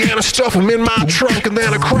me and I stuff him in my trunk and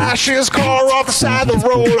then I crash his car off the side of the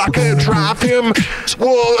road, I could drive him.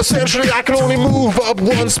 Well, essentially I can only move up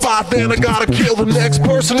one spot, then I gotta kill the next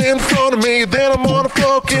person in front of me. Then I'm on a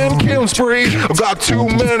fucking killing spree. I've got too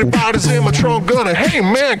many bodies in my trunk. Gonna, hey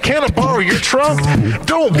man, can I borrow your trunk?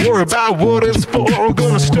 Don't worry about what it's for. I'm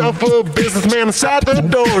gonna stuff a businessman inside the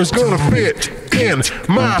door. Is gonna fit in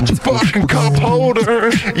my fucking cup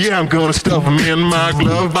holder. Yeah, I'm gonna stuff him in my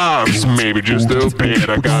glove box. Maybe just a bit.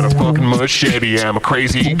 I got a fucking machete. I'm a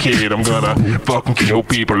crazy kid. I'm gonna fucking kill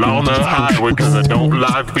people on the highway, cause I don't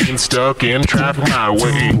like being stuck in traffic my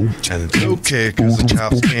way. And it's okay, cause the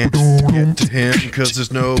cops can't get to him, cause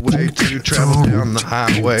there's no way to travel down the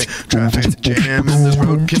highway. Traffic jam and there's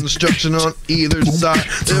road construction on either side.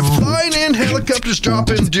 They're flying in helicopters,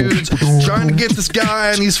 dropping dudes, trying to get this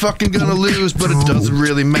guy, and he's fucking gonna lose. But it doesn't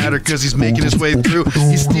really matter, cause he's making his way through.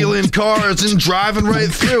 He's stealing cars and driving right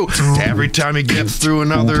through. Every time he gets through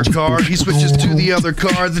another car, he switches to the other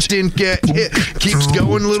car that didn't get hit. Keeps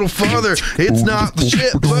going a little farther. It's not the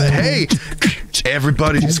shit, but hey,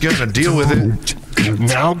 everybody's gonna deal with it.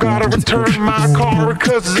 Now gotta return my car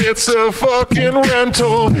because it's a fucking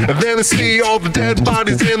rental. And then they see all the dead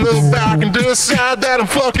bodies in the back and decide that I'm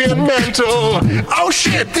fucking mental. Oh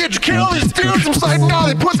shit, did you kill these dudes? I'm like, no,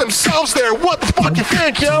 they put themselves there. What the fuck you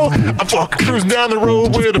think, yo? I'm fucking cruising down the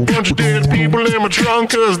road with a bunch of dead people in my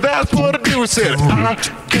trunk, cause that's what I do. I said, I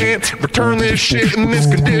can't return this shit in this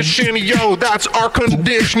condition. Yo, that's our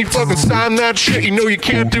condition. You fucking sign that shit, you know you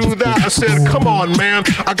can't do that. I said, come on, man,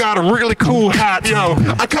 I got a really cool hat, yo.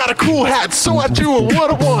 I got a cool hat, so I do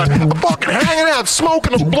what I want. I'm fucking hanging out,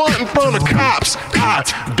 smoking a blunt in front of cops. I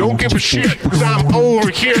don't give a shit, cause I'm over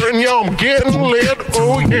here and yo, I'm getting lit.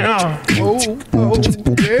 Oh yeah. Oh,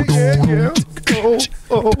 yeah, yeah, yeah. Oh,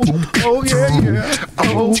 yeah, yeah.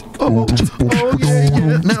 Oh, yeah,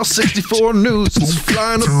 yeah. Now 64 News is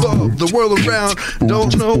flying above the world around.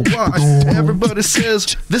 Don't know why. Everybody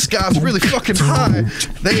says this guy's really fucking high.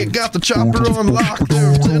 They got the chopper on lock.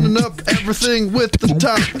 They're sending up everything with the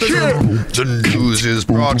top. The news is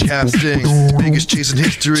broadcasting. Biggest chase in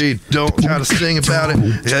history. Don't gotta sing about it.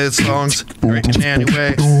 Yeah, it's songs drinking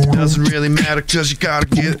anyway. Doesn't really matter cause you gotta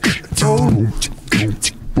get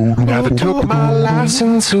Now they took my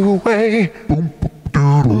license away, and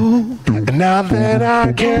now that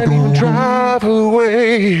I can't even drive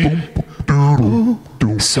away,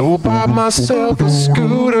 so buy myself a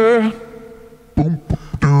scooter, and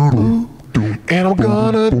I'm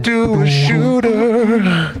gonna do a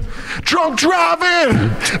shooter. Drunk driving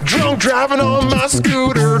on my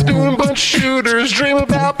scooter, doing a bunch of shooters, dream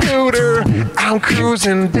about pooter. I'm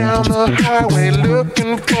cruising down the highway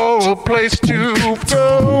looking for a place to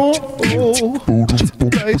go.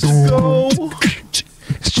 Place to go.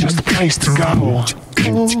 It's just a place to go.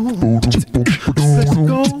 Place to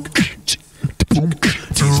go.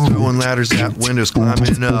 He's throwing ladders at windows,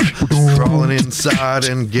 climbing up, crawling inside,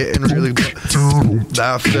 and getting really.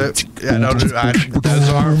 Those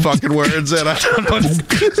aren't fucking words, and I don't know.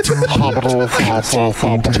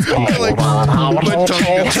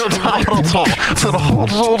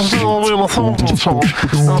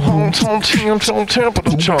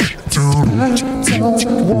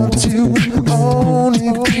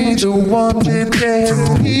 Be the one with dead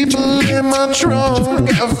people in my trunk.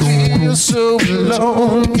 I feel so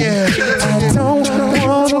alone, yeah. I don't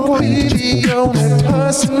wanna be the only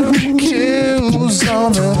person who kills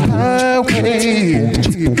on the highway.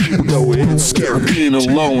 No, it's scary being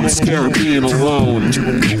alone, it's scary being alone.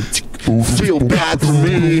 Feel bad for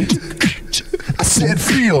me. I said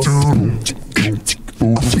feel bad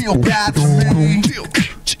for me.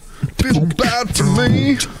 Feel bad for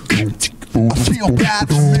me. Feel bad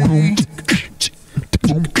for me.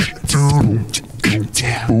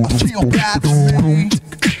 Yeah, I feel bad for me.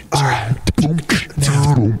 Alright.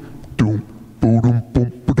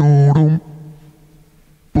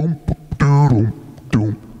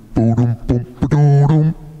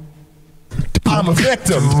 I'm a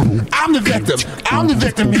victim. I'm the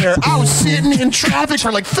victim here. I was sitting in traffic for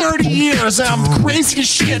like 30 years. I'm crazy as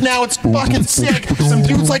shit now. It's fucking sick. Some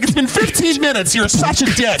dude's like, it's been 15 minutes. You're such a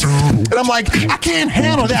dick. And I'm like, I can't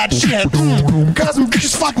handle that shit. Because I'm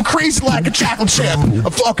just fucking crazy like a chocolate chip. I'm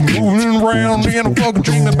fucking moving around and I'm fucking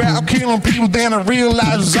dreaming about killing people. Then I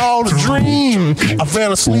realized it's all a dream. I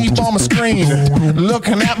fell asleep on my screen,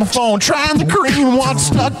 looking at my phone, trying to cream. Watch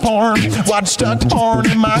stuck porn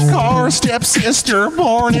in my car. Stepsister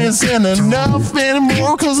porn isn't enough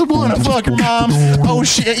anymore cause I wanna fuck your mom. Oh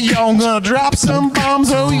shit, yo, I'm gonna drop some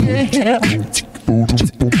bombs, oh yeah. And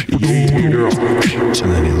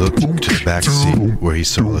then he looked to the back seat where he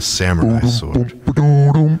saw the samurai sword.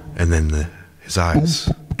 And then his eyes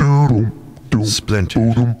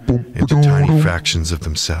splintered into tiny fractions of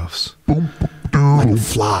themselves. Like a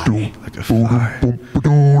fly. In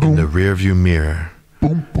the rearview mirror,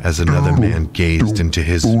 as another man gazed into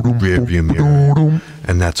his rearview mirror,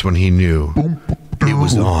 and that's when he knew it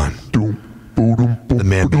was on. The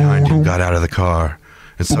man behind him got out of the car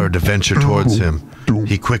and started to venture towards him.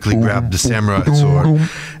 He quickly grabbed the samurai sword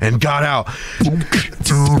and got out.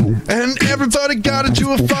 And everybody got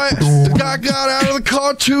into a fight. The guy got out of the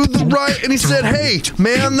car to the right and he said, "Hey,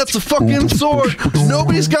 man, that's a fucking sword.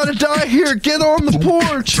 Nobody's got to die here. Get on the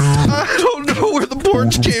porch." I don't know where the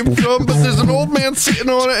porch came from, but there's an old man sitting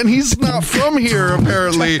on it and he's not from here,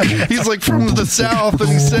 apparently. He's like from the south, and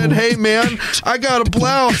he said, "Hey, man, I got a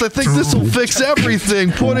blouse. I think this will fix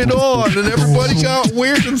everything. Put it on." And everybody got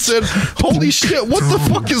weird and said, "Holy shit, what the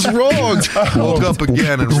fuck is wrong?" Woke up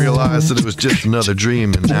again and realized that it was just another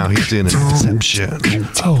dream, and now he's in an inception.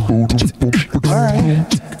 Oh, alright.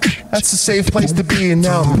 That's a safe place to be, and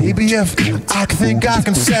now maybe if I think I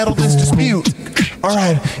can settle this dispute.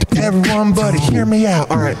 Alright, everyone buddy, hear me out.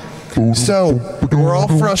 Alright, So we're all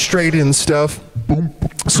frustrated and stuff.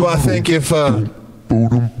 So I think if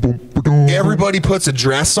everybody puts a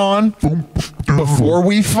dress on before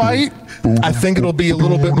we fight, I think it'll be a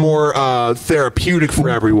little bit more therapeutic for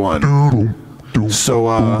everyone. So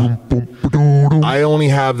I only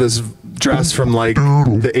have this dress from like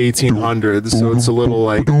the 1800s, so it's a little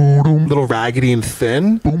raggedy and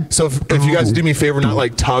thin. So if you guys do me a favor, not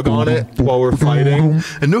like tug on it while we're fighting,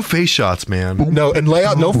 And no face shots, man. no, and lay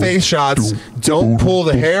out no face shots. Don't pull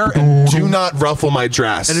the hair, and do not ruffle my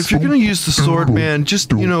dress. And if you're gonna use the sword, man, just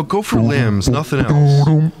go for limbs, nothing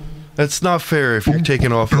else. That's not fair if you're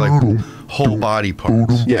taking off like whole body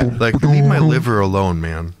parts. Yeah. Like leave my liver alone,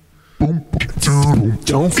 man.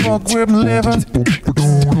 Don't fuck with them liver.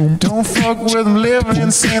 Don't fuck with them liver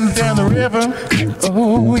and send it down the river.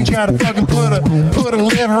 Oh, we gotta fucking put a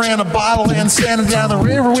liver in a bottle and send it down the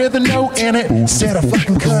river with a note in it. Instead of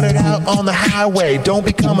fucking cut it out on the highway. Don't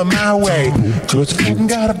be coming my way. Cause I fucking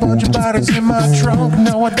got a bunch of bodies in my trunk.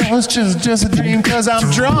 No, I don't. It's just a dream cause I'm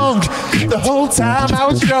drunk. The whole time I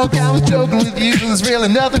was drunk, I was joking with you. There's really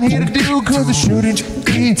nothing here to do cause I shouldn't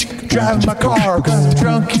be driving my car. Cause I'm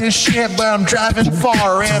drunk as shit, but I'm driving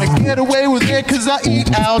far. And I get away with it cause I eat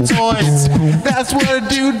Altoids. That's what I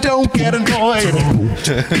do, don't get annoyed.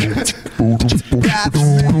 Bad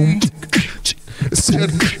for me.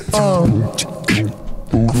 Said,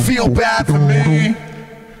 feel bad for me.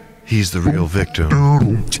 He's the real victim.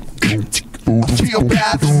 Feel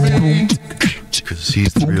bad for me. Because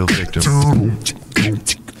he's the real victim.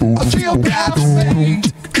 I feel bad for me.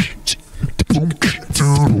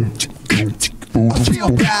 I feel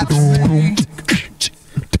bad for me.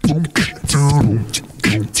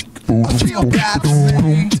 I feel bad for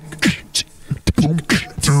me.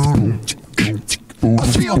 I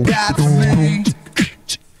feel bad for me.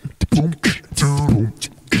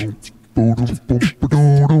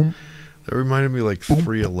 That reminded me like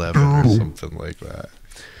 311 or something like that.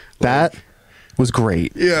 That was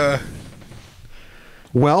great. Yeah.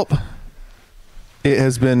 Well, it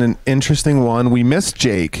has been an interesting one. We missed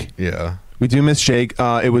Jake. Yeah. We do miss Jake.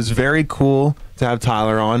 It was very cool to have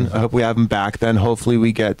Tyler on. I hope we have him back then. Hopefully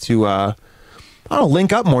we get to, I don't know,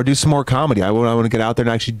 link up more, do some more comedy. I want to get out there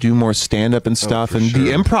and actually do more stand-up and stuff. And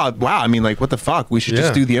the improv, wow, I mean, like, what the fuck? We should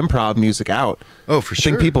just do the improv music out. Oh, for sure.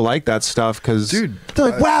 I think people like that stuff because, dude, they're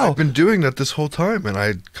like, wow. I've been doing that this whole time, and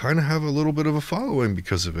I kind of have a little bit of a following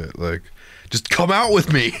because of it. Like, just come out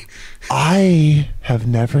with me. I have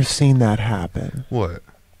never seen that happen. What?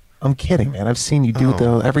 I'm kidding, man. I've seen you do it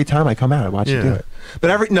though. Every time I come out, I watch you do it.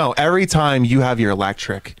 But every time you have your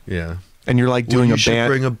electric. Yeah. And you're like doing you a should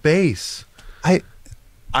band. Bring a bass.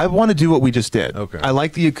 I want to do what we just did. Okay. I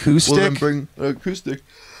like the acoustic. Well, then bring an acoustic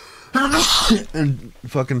and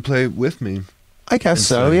fucking play with me. I guess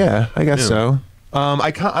so. Yeah, I guess so.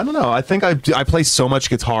 I don't know. I think I play so much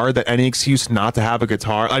guitar that any excuse not to have a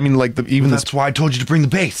guitar. I mean, like That's why I told you to bring the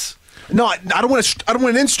bass. No, I don't want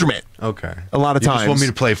an instrument. Okay. A lot of you times. just want me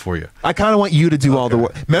to play for you. I kind of want you to do all the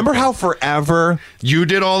work. Remember how forever you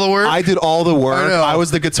did all the work? I did all the work. I know. I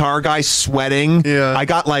was the guitar guy sweating. Yeah. I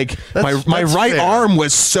got like my That's right fair. arm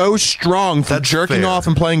was so strong from That's jerking fair. off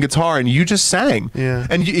and playing guitar, and you just sang. Yeah.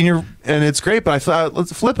 And it's great, but I thought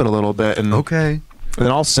let's flip it a little bit and Okay. and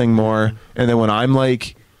then I'll sing more. And then when I'm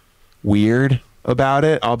like weird about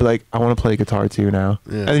it, I'll be like, I want to play guitar too now.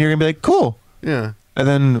 Yeah. And then you're gonna be like, cool. Yeah. And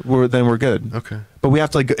then we're good. Okay. But we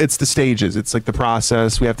have to like it's the stages. It's like the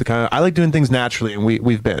process. We have to kind of I like doing things naturally, and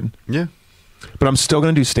we've been. Yeah. But I'm still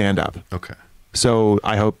gonna do stand up. Okay. So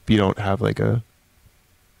I hope you don't have like a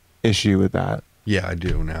issue with that. Yeah, I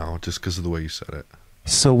do now, just because of the way you said it.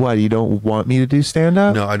 So what? You don't want me to do stand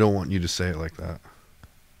up? No, I don't want you to say it like that.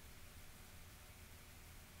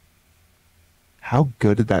 How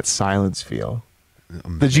good did that silence feel?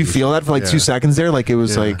 Amazing. Did you feel that for like 2 seconds there? Like it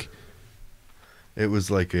was like. It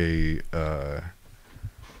was like a. I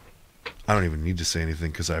don't even need to say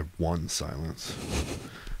anything because I won silence.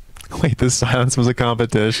 Wait, this silence was a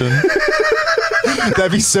competition?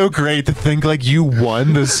 That'd be so great to think like you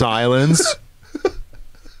won the silence.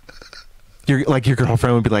 Your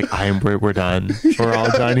girlfriend would be like, we're done. We're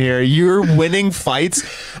all done here. You're winning fights.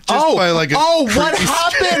 By like what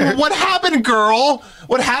happened? What happened, girl?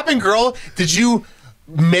 What happened, girl? Did you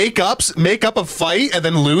make up a fight and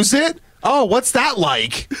then lose it? Oh, what's that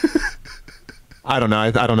like? I don't know.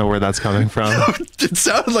 I don't know where that's coming from. It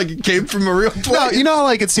sounded like it came from a real place. No, you know,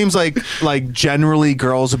 like it seems like generally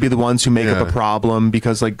girls would be the ones who make up a problem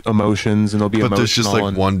because like emotions and they'll be emotional. But there's just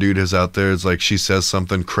like one dude is out there. It's like she says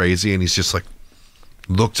something crazy and he's just like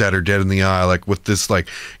looks at her dead in the eye, like with this like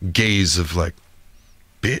gaze of like,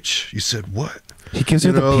 bitch, you said what? He gives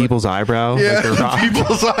her the people's eyebrow. Yeah, like the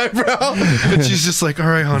people's eyebrow. And she's just like, all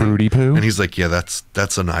right, honey. Rudy poo. And he's like, yeah,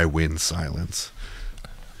 that's an I win silence.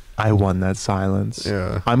 I won that silence.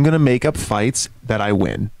 Yeah. I'm going to make up fights that I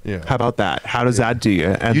win. Yeah. How about that? How does that do you?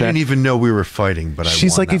 And you didn't even know we were fighting, but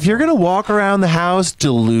she's like, if you're going to walk around the house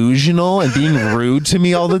delusional and being rude to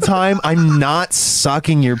me all the time, I'm not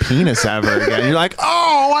sucking your penis ever again. You're like,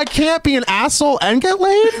 oh, I can't be an asshole and get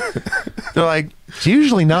laid? They're like, it's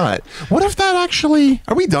usually not. What if that actually...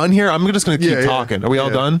 Are we done here? I'm just going to keep talking. Are we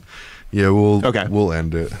all done? Yeah, we'll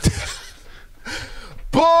end it.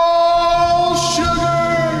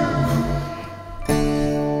 Bullshitness.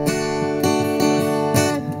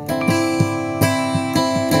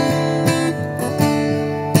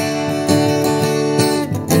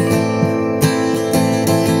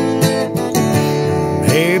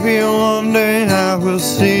 Maybe one day I will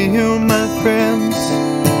see you, my friends.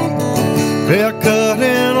 Clear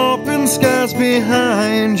cutting open skies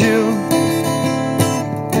behind you.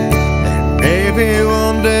 And maybe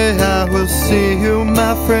one day I will see you,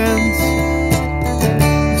 my friends.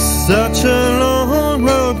 Such a long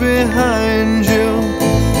road behind you.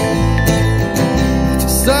 It's a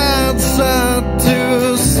sad sight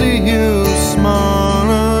to see you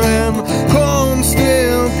smaller and the chrome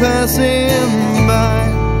still passing by.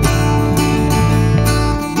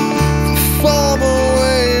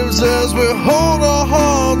 As we hold our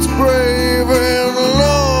hearts brave and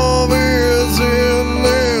love is in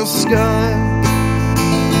the sky.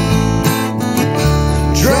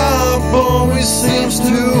 Drop always seems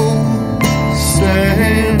to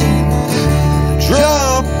stay.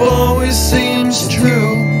 Drop always seems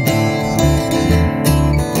true.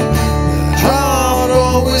 Heart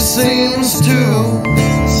always seems to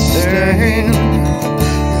stay.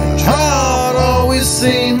 Heart always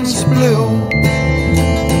seems blue.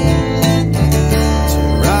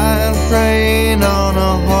 Rain on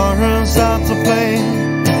a horizontal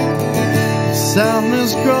plane. The sound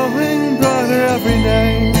is growing brighter every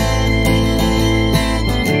day.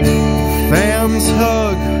 Fans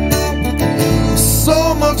hug.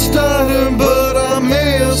 So much tighter, but I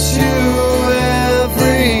miss you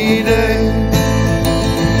every day.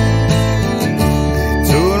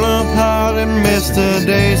 Tulip heart and Mr.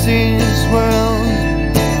 Daisy's well.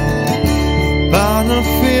 By the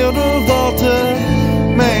field of altar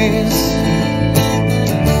maze.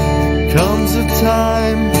 Comes a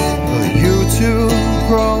time for you to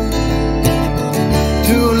grow,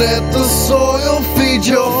 to let the soil feed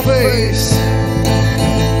your face.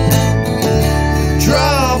 The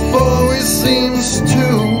drop always seems to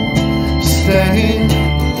stay.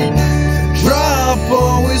 The drop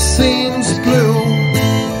always seems blue.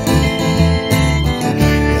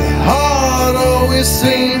 The heart always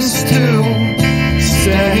seems to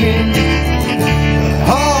stay.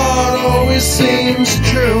 Always seems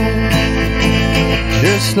true,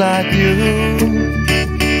 just like you.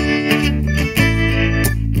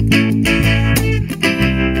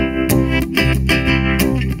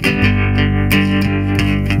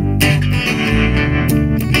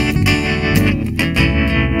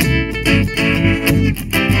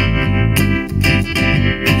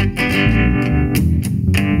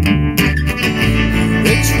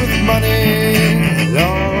 Rich with money,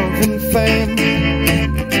 love and fame.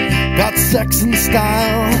 Got sex and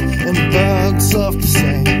style and birds of the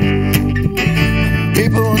same.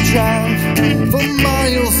 People drive for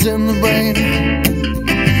miles in the rain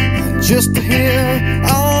just to hear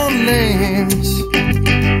our names.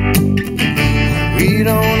 We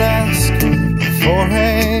don't ask for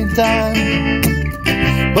a dime,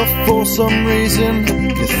 but for some reason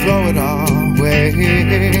you throw it our way.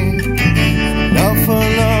 Love for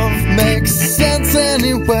love makes sense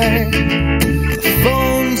anyway.